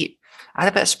be great. Add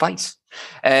a bit of spice.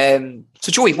 So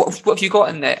Joey, what have you got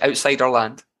in the outsider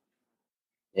land?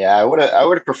 Yeah, I would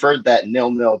have preferred that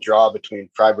 0-0 draw between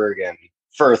Freiburg and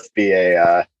Fürth be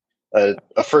a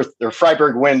Fürth or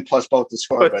Freiburg win plus both the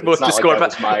score, but it's not like that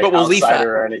was my but we'll leave that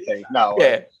or anything. No,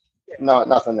 yeah. No,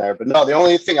 nothing there. But no, the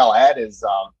only thing I'll add is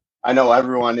I know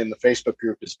everyone in the Facebook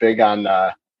group is big on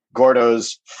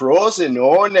Gordo's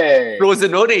Frosinone.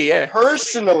 Frosinone, yeah.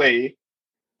 Personally,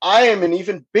 I am an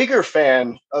even bigger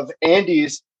fan of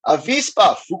Andy's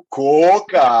Avispa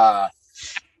Fukuoka.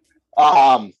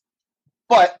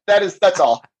 But that's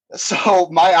all. So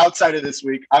my outsider this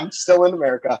week, I'm still in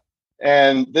America.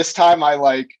 And this time I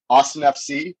like Austin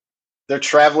FC. They're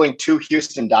traveling to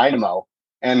Houston Dynamo.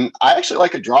 And I actually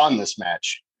like a draw in this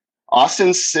match.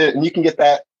 Austin's, and you can get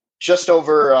that just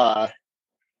over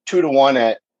 2-1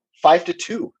 at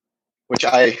 5-2, which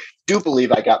I do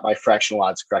believe I got my fractional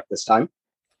odds correct this time.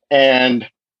 And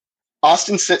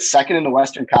Austin sits second in the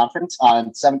Western Conference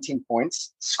on 17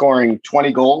 points, scoring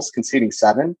 20 goals, conceding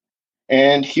 7.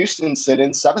 And Houston sit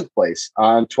in 7th place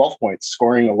on 12 points,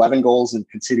 scoring 11 goals and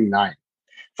conceding 9.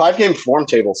 5-game form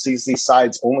table sees these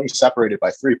sides only separated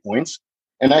by 3 points.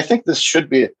 And I think this should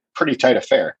be a pretty tight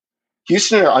affair.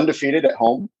 Houston are undefeated at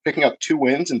home, picking up 2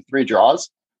 wins and 3 draws,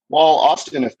 while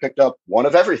Austin have picked up one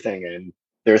of everything in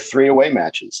their 3 away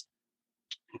matches.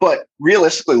 But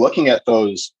realistically, looking at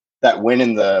that win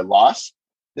and the loss,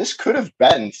 this could have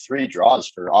been 3 draws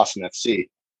for Austin FC.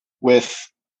 With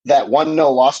that 1-0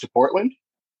 loss to Portland,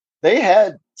 they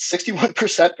had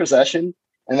 61% possession,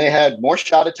 and they had more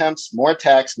shot attempts, more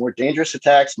attacks, more dangerous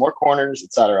attacks, more corners,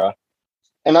 etc.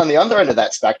 And on the other end of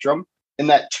that spectrum, in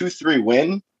that 2-3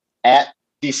 win at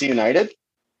DC United,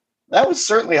 that was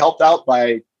certainly helped out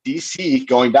by DC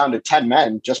going down to 10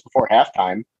 men just before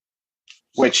halftime,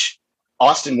 which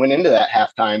Austin went into that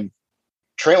halftime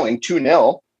trailing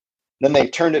 2-0. Then they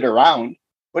turned it around,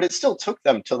 but it still took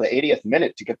them till the 80th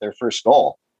minute to get their first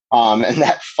goal. And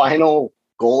that final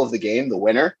goal of the game, the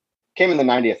winner, came in the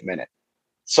 90th minute.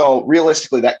 So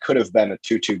realistically, that could have been a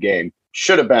 2-2 game,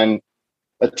 should have been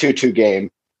a 2-2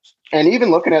 game. And even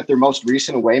looking at their most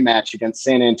recent away match against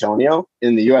San Antonio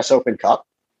in the US Open Cup,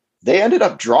 they ended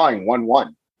up drawing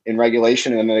 1-1 in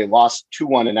regulation, and then they lost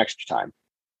 2-1 in extra time.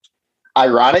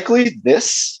 Ironically,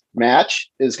 this match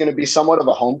is going to be somewhat of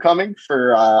a homecoming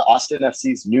for Austin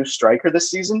FC's new striker this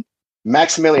season,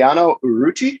 Maximiliano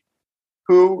Urruti,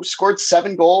 who scored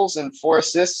 7 goals and 4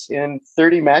 assists in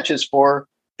 30 matches for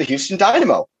the Houston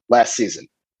Dynamo last season.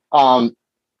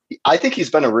 I think he's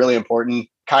been a really important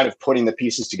kind of putting the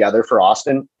pieces together for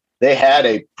Austin. They had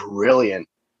a brilliant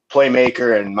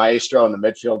playmaker and maestro in the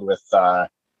midfield with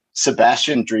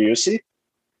Sebastian Driussi.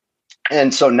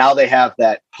 And so now they have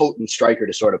that potent striker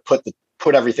to sort of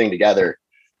put everything together.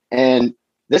 And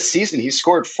this season, he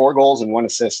scored 4 goals and 1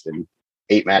 assist in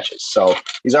 8 matches. So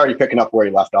he's already picking up where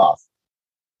he left off.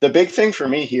 The big thing for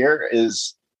me here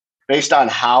is based on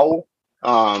how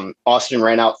Austin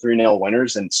ran out 3-0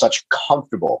 winners and such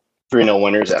comfortable 3-0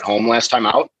 winners at home last time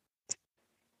out.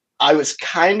 I was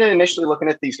kind of initially looking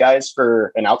at these guys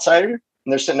for an outsider, and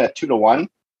they're sitting at 2-1.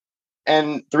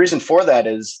 And the reason for that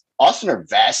is Austin are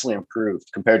vastly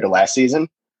improved compared to last season.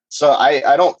 So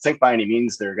I don't think by any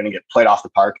means they're going to get played off the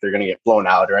park. They're going to get blown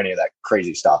out or any of that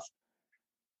crazy stuff.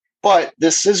 But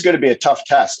this is going to be a tough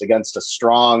test against a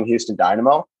strong Houston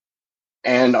Dynamo.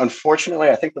 And unfortunately,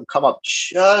 I think they'll come up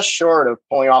just short of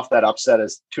pulling off that upset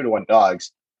as 2-1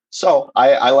 dogs. So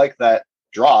I like that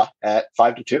draw at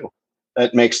 5-2.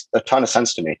 That makes a ton of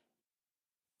sense to me.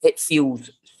 It feels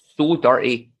so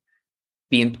dirty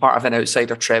being part of an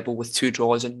outsider treble with 2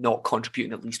 draws and not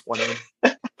contributing at least one of them.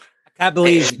 I can't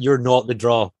believe you're not the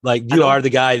draw. Like, you are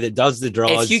the guy that does the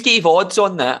draws. If you gave odds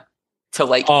on that to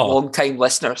long-time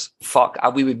listeners,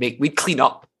 we'd clean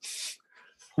up.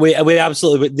 We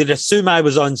absolutely would. They'd assume I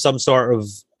was on some sort of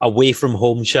away from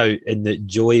home shout and that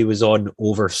Joey was on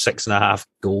over 6.5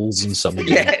 goals in some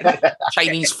game.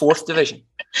 Chinese 4th division.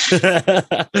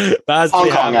 Hong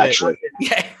Kong, actually.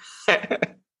 Yeah.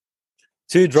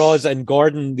 2 draws, and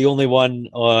Gordon, the only one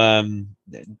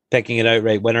picking an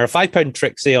outright winner. A £5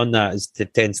 Trixie on that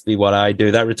tends to be what I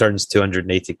do. That returns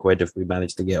 280 quid if we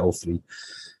manage to get all 3.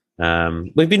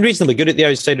 We've been reasonably good at the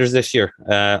outsiders this year.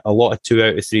 A lot of 2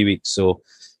 out of 3 weeks. So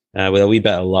with a wee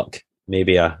bit of luck,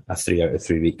 maybe a 3 out of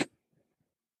 3 week.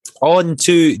 On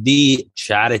to the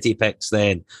charity picks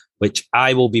then, which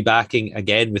I will be backing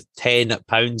again with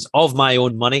 £10 of my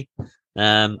own money.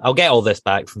 I'll get all this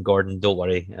back from Gordon, don't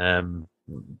worry,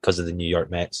 because of the New York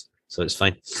Mets, so it's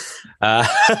fine. But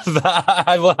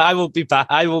I will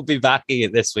be backing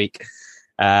it this week,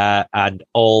 and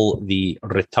all the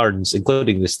returns,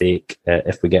 including the stake,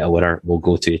 if we get a winner, will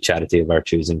go to a charity of our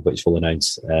choosing, which we'll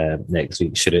announce next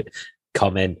week should it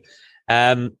come in.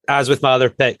 As with my other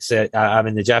picks, I'm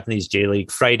in the Japanese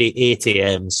J-League Friday 8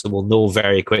 a.m, so we'll know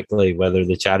very quickly whether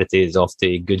the charity is off to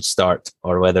a good start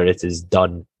or whether it is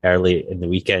done early in the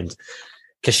weekend.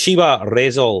 Kashiwa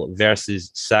Reysol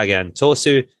versus Sagan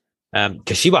Tosu.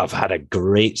 Kashiwa have had a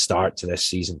great start to this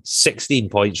season. 16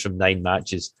 points from 9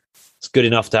 matches. It's good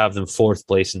enough to have them 4th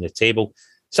place in the table.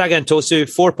 Sagan Tosu,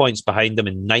 4 points behind them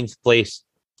in 9th place.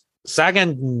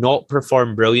 Sagan not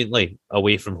performed brilliantly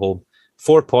away from home.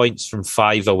 4 points from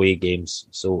 5 away games,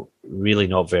 so really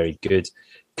not very good.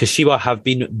 Kashiwa have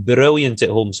been brilliant at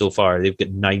home so far. They've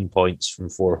got 9 points from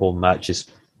 4 home matches.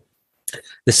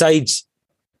 The sides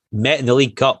met in the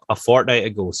League Cup a fortnight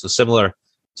ago, so similar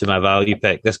to my value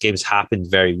pick. This game's happened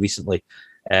very recently,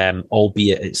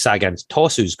 albeit at Sagan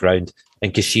Tosu's ground,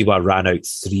 and Kashiwa ran out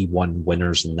 3-1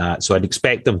 winners in that. So I'd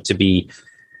expect them to be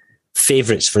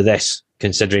favourites for this,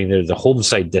 considering they're the home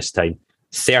side this time.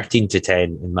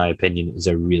 13-10, in my opinion, is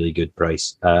a really good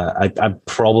price. I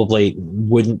probably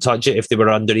wouldn't touch it if they were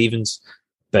under evens,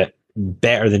 but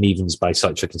better than evens by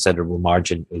such a considerable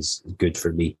margin is good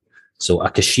for me. So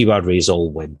a Kashiwa raise all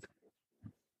win.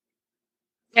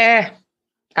 Yeah.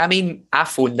 I mean, I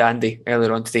phoned Andy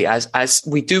earlier on today, as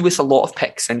we do with a lot of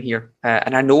picks in here.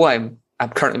 And I know I'm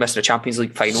currently missing a Champions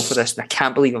League final for this, and I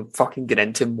can't believe I'm fucking getting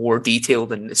into more detail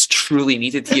than is truly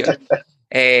needed here.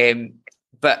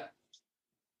 But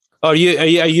are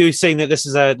you saying that this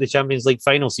is the Champions League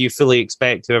final? So you fully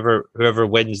expect whoever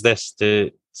wins this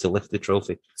to lift the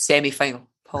trophy? Semi-final.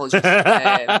 Apologies.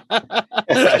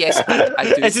 Yes,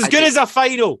 I do. It's as good as a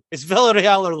final. It's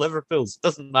Villarreal or Liverpool's.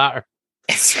 Doesn't matter.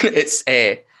 There's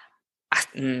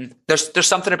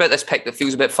something about this pick that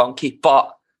feels a bit funky,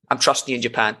 but I'm trusting you in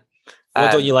Japan.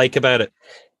 What don't you like about it?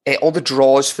 All the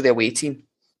draws for the away team.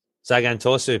 Sagan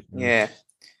Tosu. Yeah.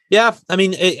 Yeah, I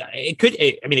mean, it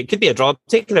could be a draw. I'm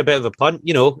taking a bit of a punt.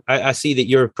 You know, I see that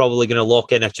you're probably going to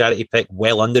lock in a charity pick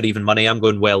well under even money. I'm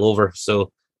going well over.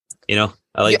 So, you know,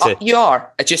 I like to. You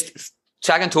are.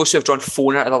 Sagan Tosu have drawn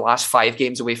 4 out of the last 5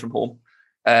 games away from home,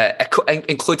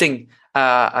 including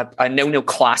a 0-0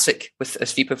 classic with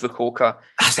Svipa Fukuoka.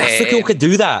 Fukuoka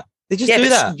do that. They just do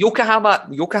that. Yokohama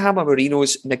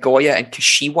Marinos, Nagoya, and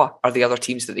Kashiwa are the other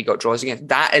teams that they got draws against.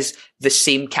 That is the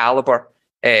same caliber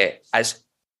as.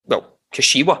 Well,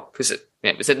 Kashiwa, because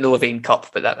it was in the Levain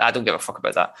Cup, but I don't give a fuck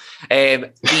about that.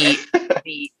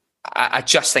 I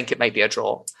just think it might be a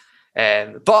draw.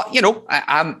 But, you know,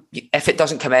 if it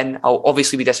doesn't come in, I'll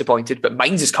obviously be disappointed, but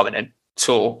mine's is coming in.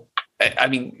 So, I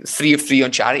mean, 3 of 3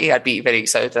 on charity, I'd be very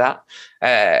excited to that.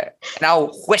 And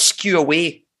I'll whisk you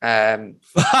away.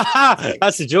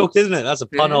 That's a joke, isn't it? That's a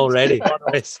pun already.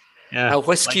 Yeah. I'll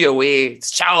whisk you away.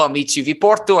 Ciao, amici. Vi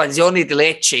porto azioni di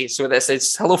Lecce. So this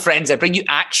is, hello friends, I bring you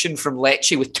action from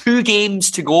Lecce with 2 games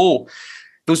to go.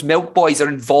 Those Milk Boys are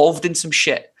involved in some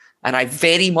shit, and I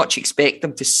very much expect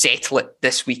them to settle it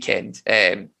this weekend.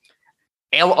 LR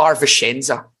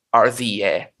Vicenza are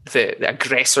the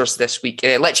aggressors this week.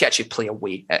 Lecce actually play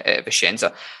away at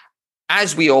Vicenza.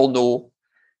 As we all know,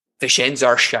 Vicenza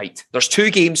are shite. There's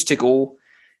 2 games to go.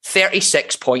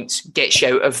 36 points gets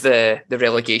you out of the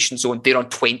relegation zone. They're on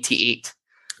 28.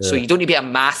 Yeah. So you don't need to be a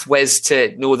math whiz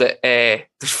to know that there's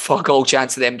fuck all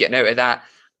chance of them getting out of that.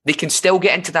 They can still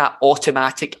get into that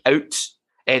automatic out,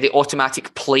 the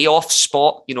automatic playoff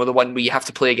spot, you know, the one where you have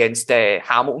to play against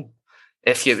Hamilton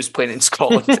if you was playing in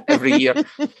Scotland every year.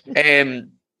 But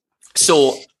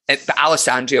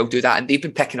Alessandria will do that, and they've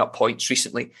been picking up points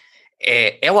recently.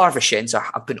 LR Vicenza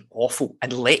have been awful,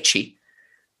 and Lecce,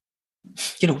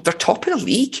 you know, they're top of the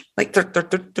league. Like they're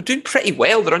doing pretty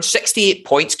well. They're on 68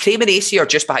 points. Cremonese are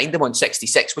just behind them on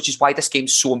 66, which is why this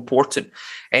game's so important.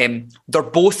 They're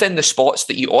both in the spots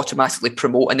that you automatically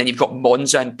promote, and then you've got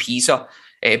Monza and Pisa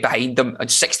behind them on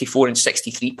 64 and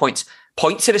 63 points.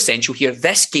 Points are essential here.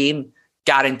 This game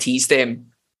guarantees them,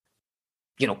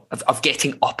 you know, of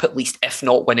getting up at least, if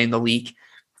not winning the league.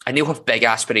 And they'll have big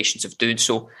aspirations of doing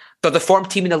so. They're the form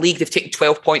team in the league. They've taken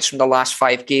 12 points from the last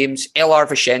 5 games. LR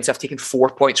Vicenza have taken 4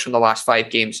 points from the last 5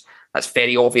 games. That's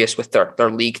very obvious with their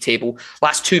league table.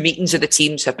 Last 2 meetings of the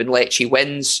teams have been Lecce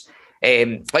wins.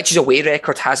 Lecce's away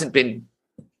record hasn't been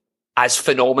as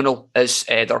phenomenal as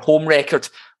their home record,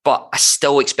 but I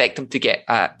still expect them to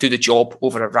do the job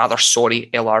over a rather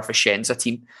sorry LR Vicenza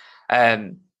team.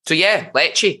 So yeah,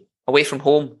 Lecce away from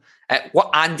home. What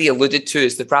Andy alluded to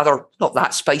is the rather not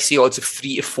that spicy odds of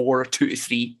 3-4 or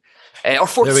 2-3 or 4-6.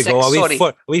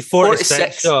 Sorry,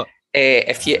 4-6.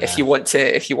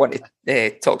 If you want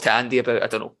to talk to Andy about, I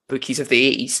don't know, bookies of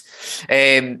the 80s.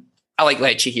 I like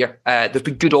Lecce here. They've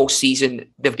been good all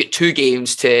season. They've got 2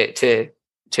 games to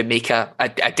make a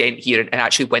dent here and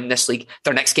actually win this league.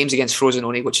 Their next game's against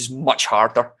Frosinone, which is much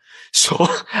harder. So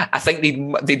I think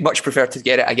they'd much prefer to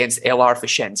get it against LR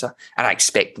Vicenza, and I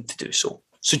expect them to do so.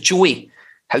 So, Joey,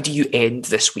 how do you end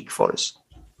this week for us?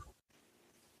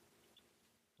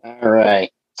 All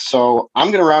right. So I'm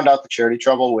going to round out the charity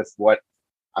trouble with what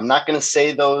I'm not going to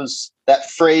say that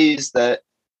phrase that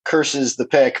curses the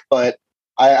pick, but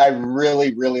I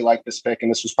really, really like this pick,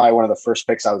 and this was probably one of the first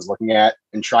picks I was looking at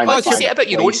and trying to find about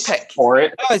your own pick for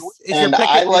it. It's your pick.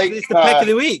 It's the pick of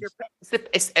the week.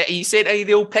 You said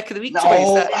the old pick of the week?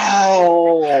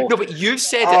 No, no, but you've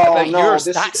said it about yours.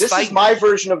 This is my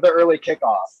version of the early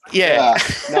kickoff. Yeah.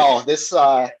 No, this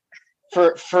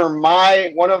for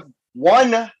my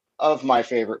one of my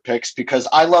favorite picks, because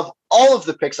I love all of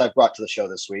the picks I've brought to the show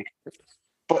this week.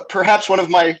 But perhaps one of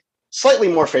my slightly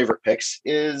more favorite picks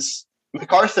is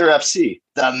MacArthur FC,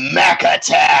 the Mac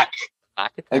Attack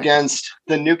against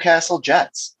the Newcastle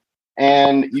Jets.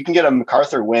 And you can get a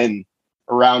MacArthur win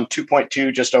around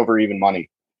 2.2, just over even money.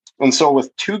 And so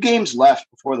with 2 games left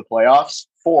before the playoffs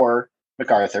for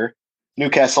MacArthur,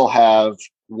 Newcastle have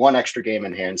 1 extra game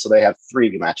in hand, so they have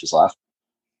 3 matches left.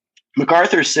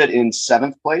 MacArthur sit in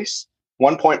 7th place,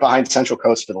 1 point behind Central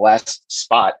Coast for the last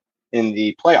spot in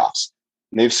the playoffs.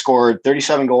 And they've scored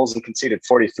 37 goals and conceded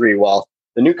 43, while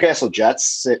the Newcastle Jets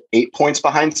sit 8 points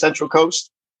behind Central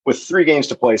Coast with 3 games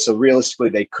to play. So realistically,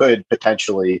 they could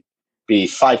potentially be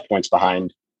 5 points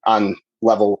behind on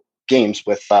level games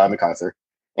with MacArthur.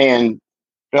 And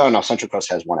Central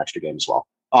Coast has 1 extra game as well.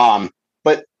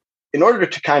 But in order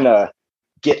to kind of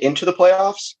get into the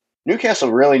playoffs,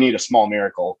 Newcastle really need a small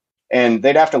miracle. And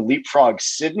they'd have to leapfrog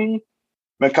Sydney,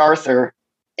 MacArthur,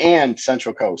 and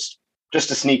Central Coast just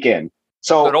to sneak in.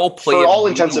 So they're all playing all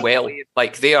really intensive well.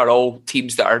 Like they are all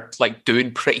teams that are like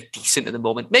doing pretty decent at the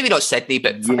moment. Maybe not Sydney,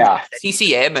 but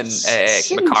CCM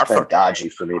and MacArthur. Been dodgy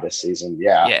for me this season.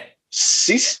 Yeah.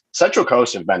 Central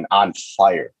Coast have been on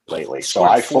fire lately, so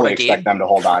I fully expect them to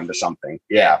hold on to something.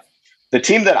 Yeah. The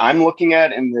team that I'm looking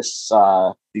at in this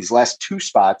these last 2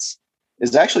 spots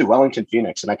is actually Wellington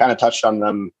Phoenix, and I kind of touched on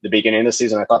them at the beginning of the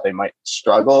season. I thought they might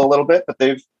struggle a little bit, but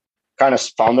they've kind of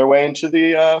found their way into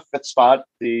the 5th spot,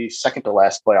 the second to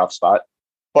last playoff spot.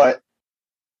 But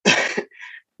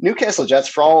Newcastle Jets,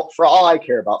 for all I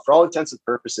care about, for all intents and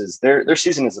purposes, their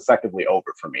season is effectively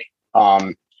over for me.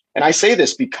 And I say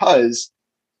this because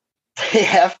they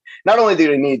have, not only do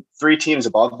they need 3 teams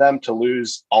above them to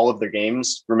lose all of their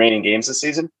remaining games this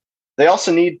season, they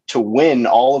also need to win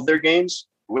all of their games,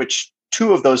 which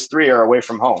 2 of those 3 are away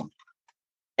from home.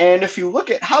 And if you look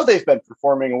at how they've been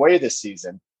performing away this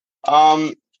season,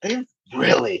 they've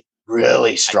really,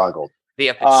 really struggled.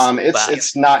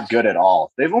 It's not good at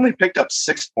all. They've only picked up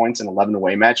 6 points in 11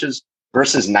 away matches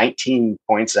versus 19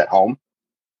 points at home.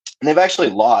 And they've actually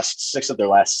lost 6 of their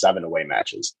last 7 away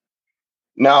matches.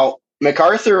 Now,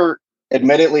 MacArthur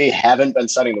admittedly haven't been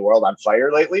setting the world on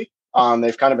fire lately.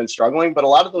 They've kind of been struggling, but a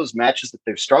lot of those matches that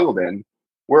they've struggled in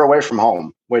were away from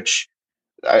home, which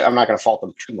I'm not going to fault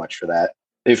them too much for that.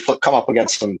 They've come up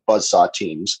against some buzzsaw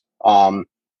teams.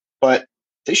 But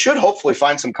they should hopefully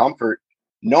find some comfort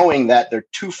knowing that their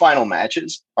 2 final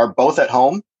matches are both at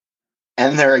home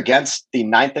and they're against the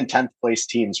 9th and 10th place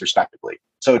teams respectively.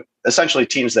 So essentially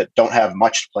teams that don't have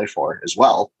much to play for as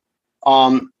well.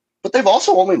 But they've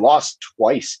also only lost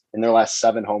twice in their last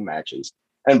 7 home matches.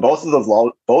 And both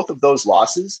of those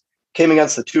losses came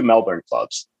against the 2 Melbourne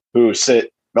clubs who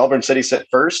Melbourne City sit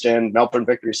first and Melbourne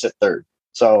Victory sit third.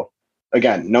 So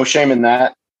again, no shame in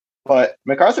that. But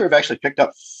MacArthur have actually picked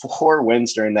up 4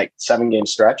 wins during that 7-game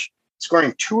stretch,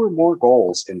 scoring 2 or more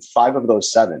goals in 5 of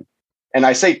those 7. And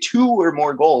I say 2 or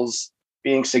more goals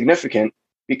being significant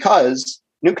because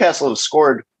Newcastle have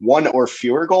scored 1 or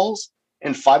fewer goals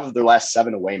in 5 of their last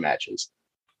 7 away matches,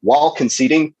 while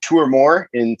conceding 2 or more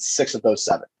in 6 of those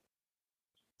 7.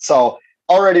 So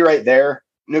already right there,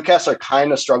 Newcastle are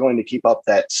kind of struggling to keep up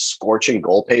that scorching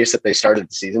goal pace that they started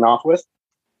the season off with.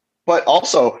 But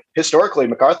also, historically,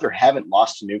 MacArthur haven't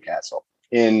lost to Newcastle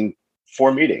in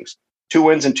 4 meetings, 2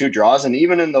 wins and 2 draws. And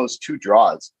even in those 2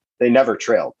 draws, they never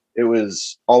trailed. It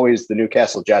was always the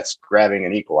Newcastle Jets grabbing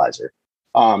an equalizer.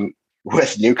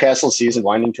 With Newcastle's season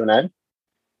winding to an end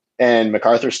and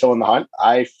MacArthur still in the hunt,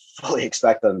 I fully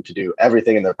expect them to do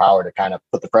everything in their power to kind of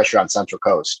put the pressure on Central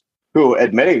Coast, who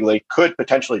admittedly could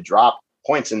potentially drop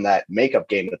points in that makeup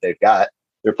game that they've got.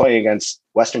 They're playing against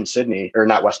Western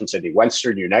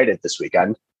United this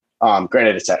weekend.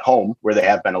 Granted, it's at home where they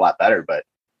have been a lot better, but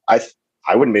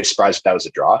I wouldn't be surprised if that was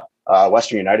a draw.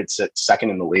 Western United sits second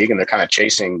in the league, and they're kind of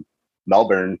chasing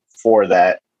Melbourne for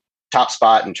that top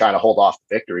spot and trying to hold off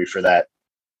the victory for that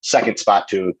second spot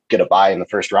to get a bye in the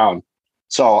first round.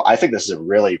 So I think this is a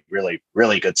really, really,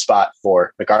 really good spot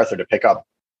for MacArthur to pick up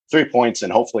 3 points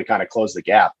and hopefully kind of close the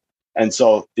gap. And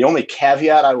so the only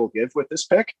caveat I will give with this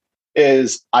pick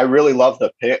is I really love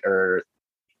the pick, or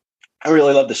I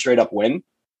really love the straight up win.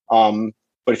 But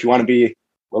if you want to be a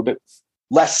little bit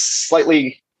less,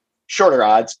 slightly shorter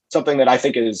odds, something that I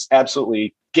think is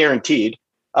absolutely guaranteed,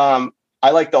 I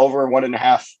like the over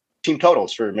 1.5 team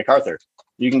totals for MacArthur.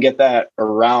 You can get that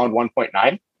around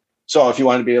 1.9. So if you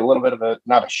want to be a little bit of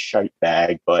not a shite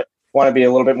bag, but want to be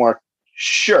a little bit more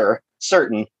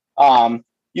certain,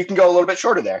 you can go a little bit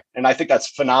shorter there. And I think that's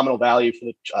phenomenal value for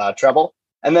the treble.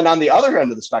 And then on the other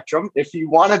end of the spectrum, if you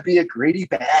want to be a greedy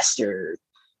bastard,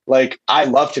 like I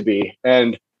love to be,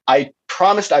 and I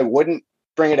promised I wouldn't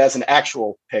bring it as an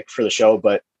actual pick for the show,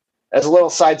 but as a little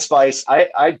side spice,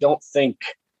 I don't think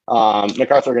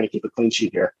MacArthur are going to keep a clean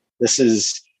sheet here.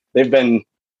 They've been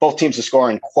both teams to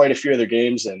score in quite a few of their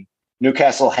games, and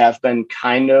Newcastle have been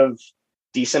kind of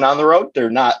decent on the road. They're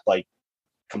not like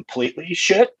completely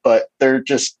shit, but they're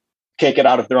just can't get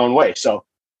out of their own way. So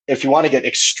if you want to get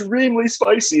extremely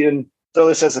spicy and throw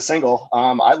this as a single,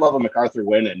 I love a MacArthur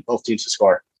win and both teams to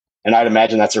score. And I'd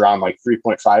imagine that's around like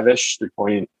 3.5-ish,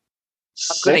 3.6. I'm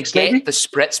going to get the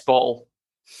spritz bottle.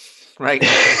 Right.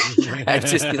 I'd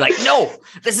just be like, no,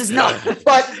 this is not.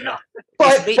 But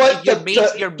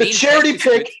the charity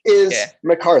pick is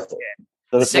MacArthur.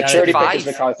 The charity pick is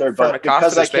MacArthur, but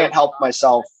because I can't help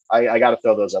myself, I got to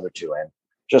throw those other two in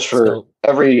just for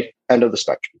every end of the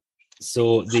spectrum.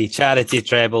 So the charity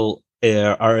treble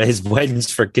are his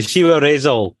wins for Kashiwa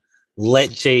Reysol,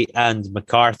 Lecce, and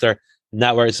MacArthur. And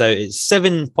that works out at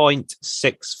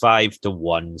 7.65 to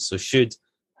 1. So should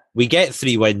we get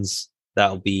 3 wins,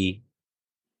 that'll be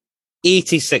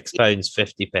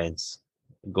 £86.50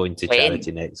 going to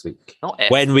charity next week.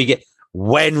 When we get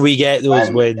those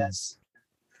wins.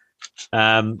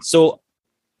 So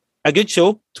a good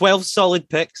show, 12 solid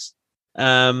picks.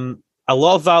 A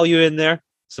lot of value in there.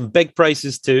 Some big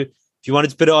prices too. If you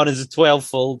wanted to put it on as a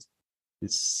 12-fold,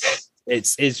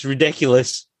 it's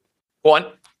ridiculous. One.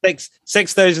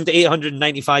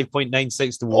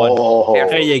 6,895.96 to 1. Oh,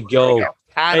 there you go.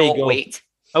 Cannot wait.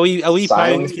 A wee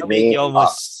pound can make you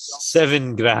almost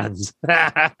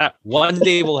 $7,000. One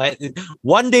day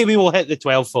we will hit the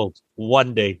 12-fold.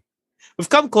 One day. We've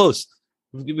come close.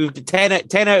 We've 10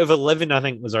 out of 11, I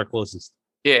think, was our closest.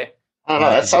 Yeah. I don't know.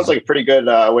 That sounds like a pretty good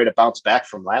way to bounce back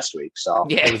from last week. So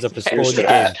yeah, it was a postponed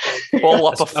game. Ball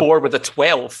up a 4 with a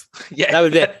 12. Yeah,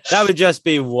 that would just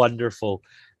be wonderful.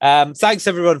 Thanks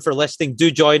everyone for listening. Do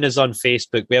join us on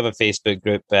Facebook. We have a Facebook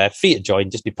group, free to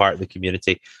join. Just be part of the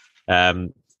community.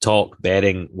 Talk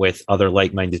betting with other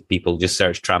like-minded people. Just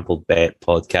search Trampled Bet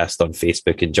Podcast on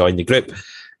Facebook and join the group.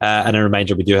 And a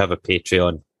reminder, we do have a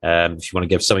Patreon. If you want to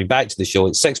give something back to the show,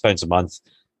 it's £6 a month.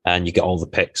 And you get all the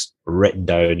picks written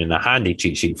down in a handy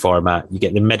cheat sheet format. You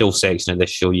get the middle section of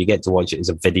this show. You get to watch it as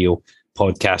a video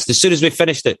podcast as soon as we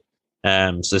finished it.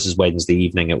 So this is Wednesday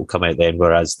evening. It will come out then,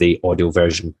 whereas the audio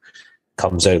version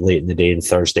comes out late in the day on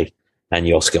Thursday. And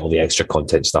you also get all the extra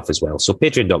content stuff as well. So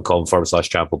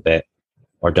patreon.com/TrampledBet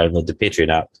or download the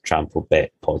Patreon app, Trampled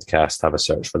Bet Podcast. Have a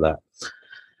search for that.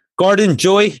 Gordon,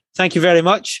 Joey, thank you very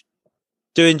much.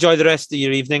 Do enjoy the rest of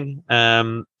your evening.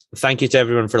 Thank you to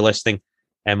everyone for listening.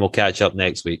 And we'll catch up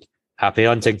next week. Happy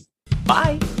hunting.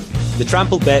 Bye. The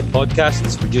Trampled Bet Podcast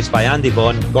is produced by Andy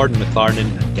Vaughan, Gordon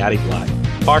McLarnon, and Gary Black,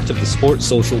 part of the Sports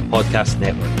Social Podcast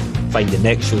Network. Find the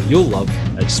next show you'll love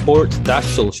at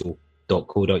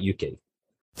sport-social.co.uk.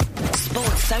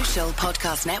 Sports Social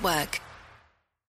Podcast Network.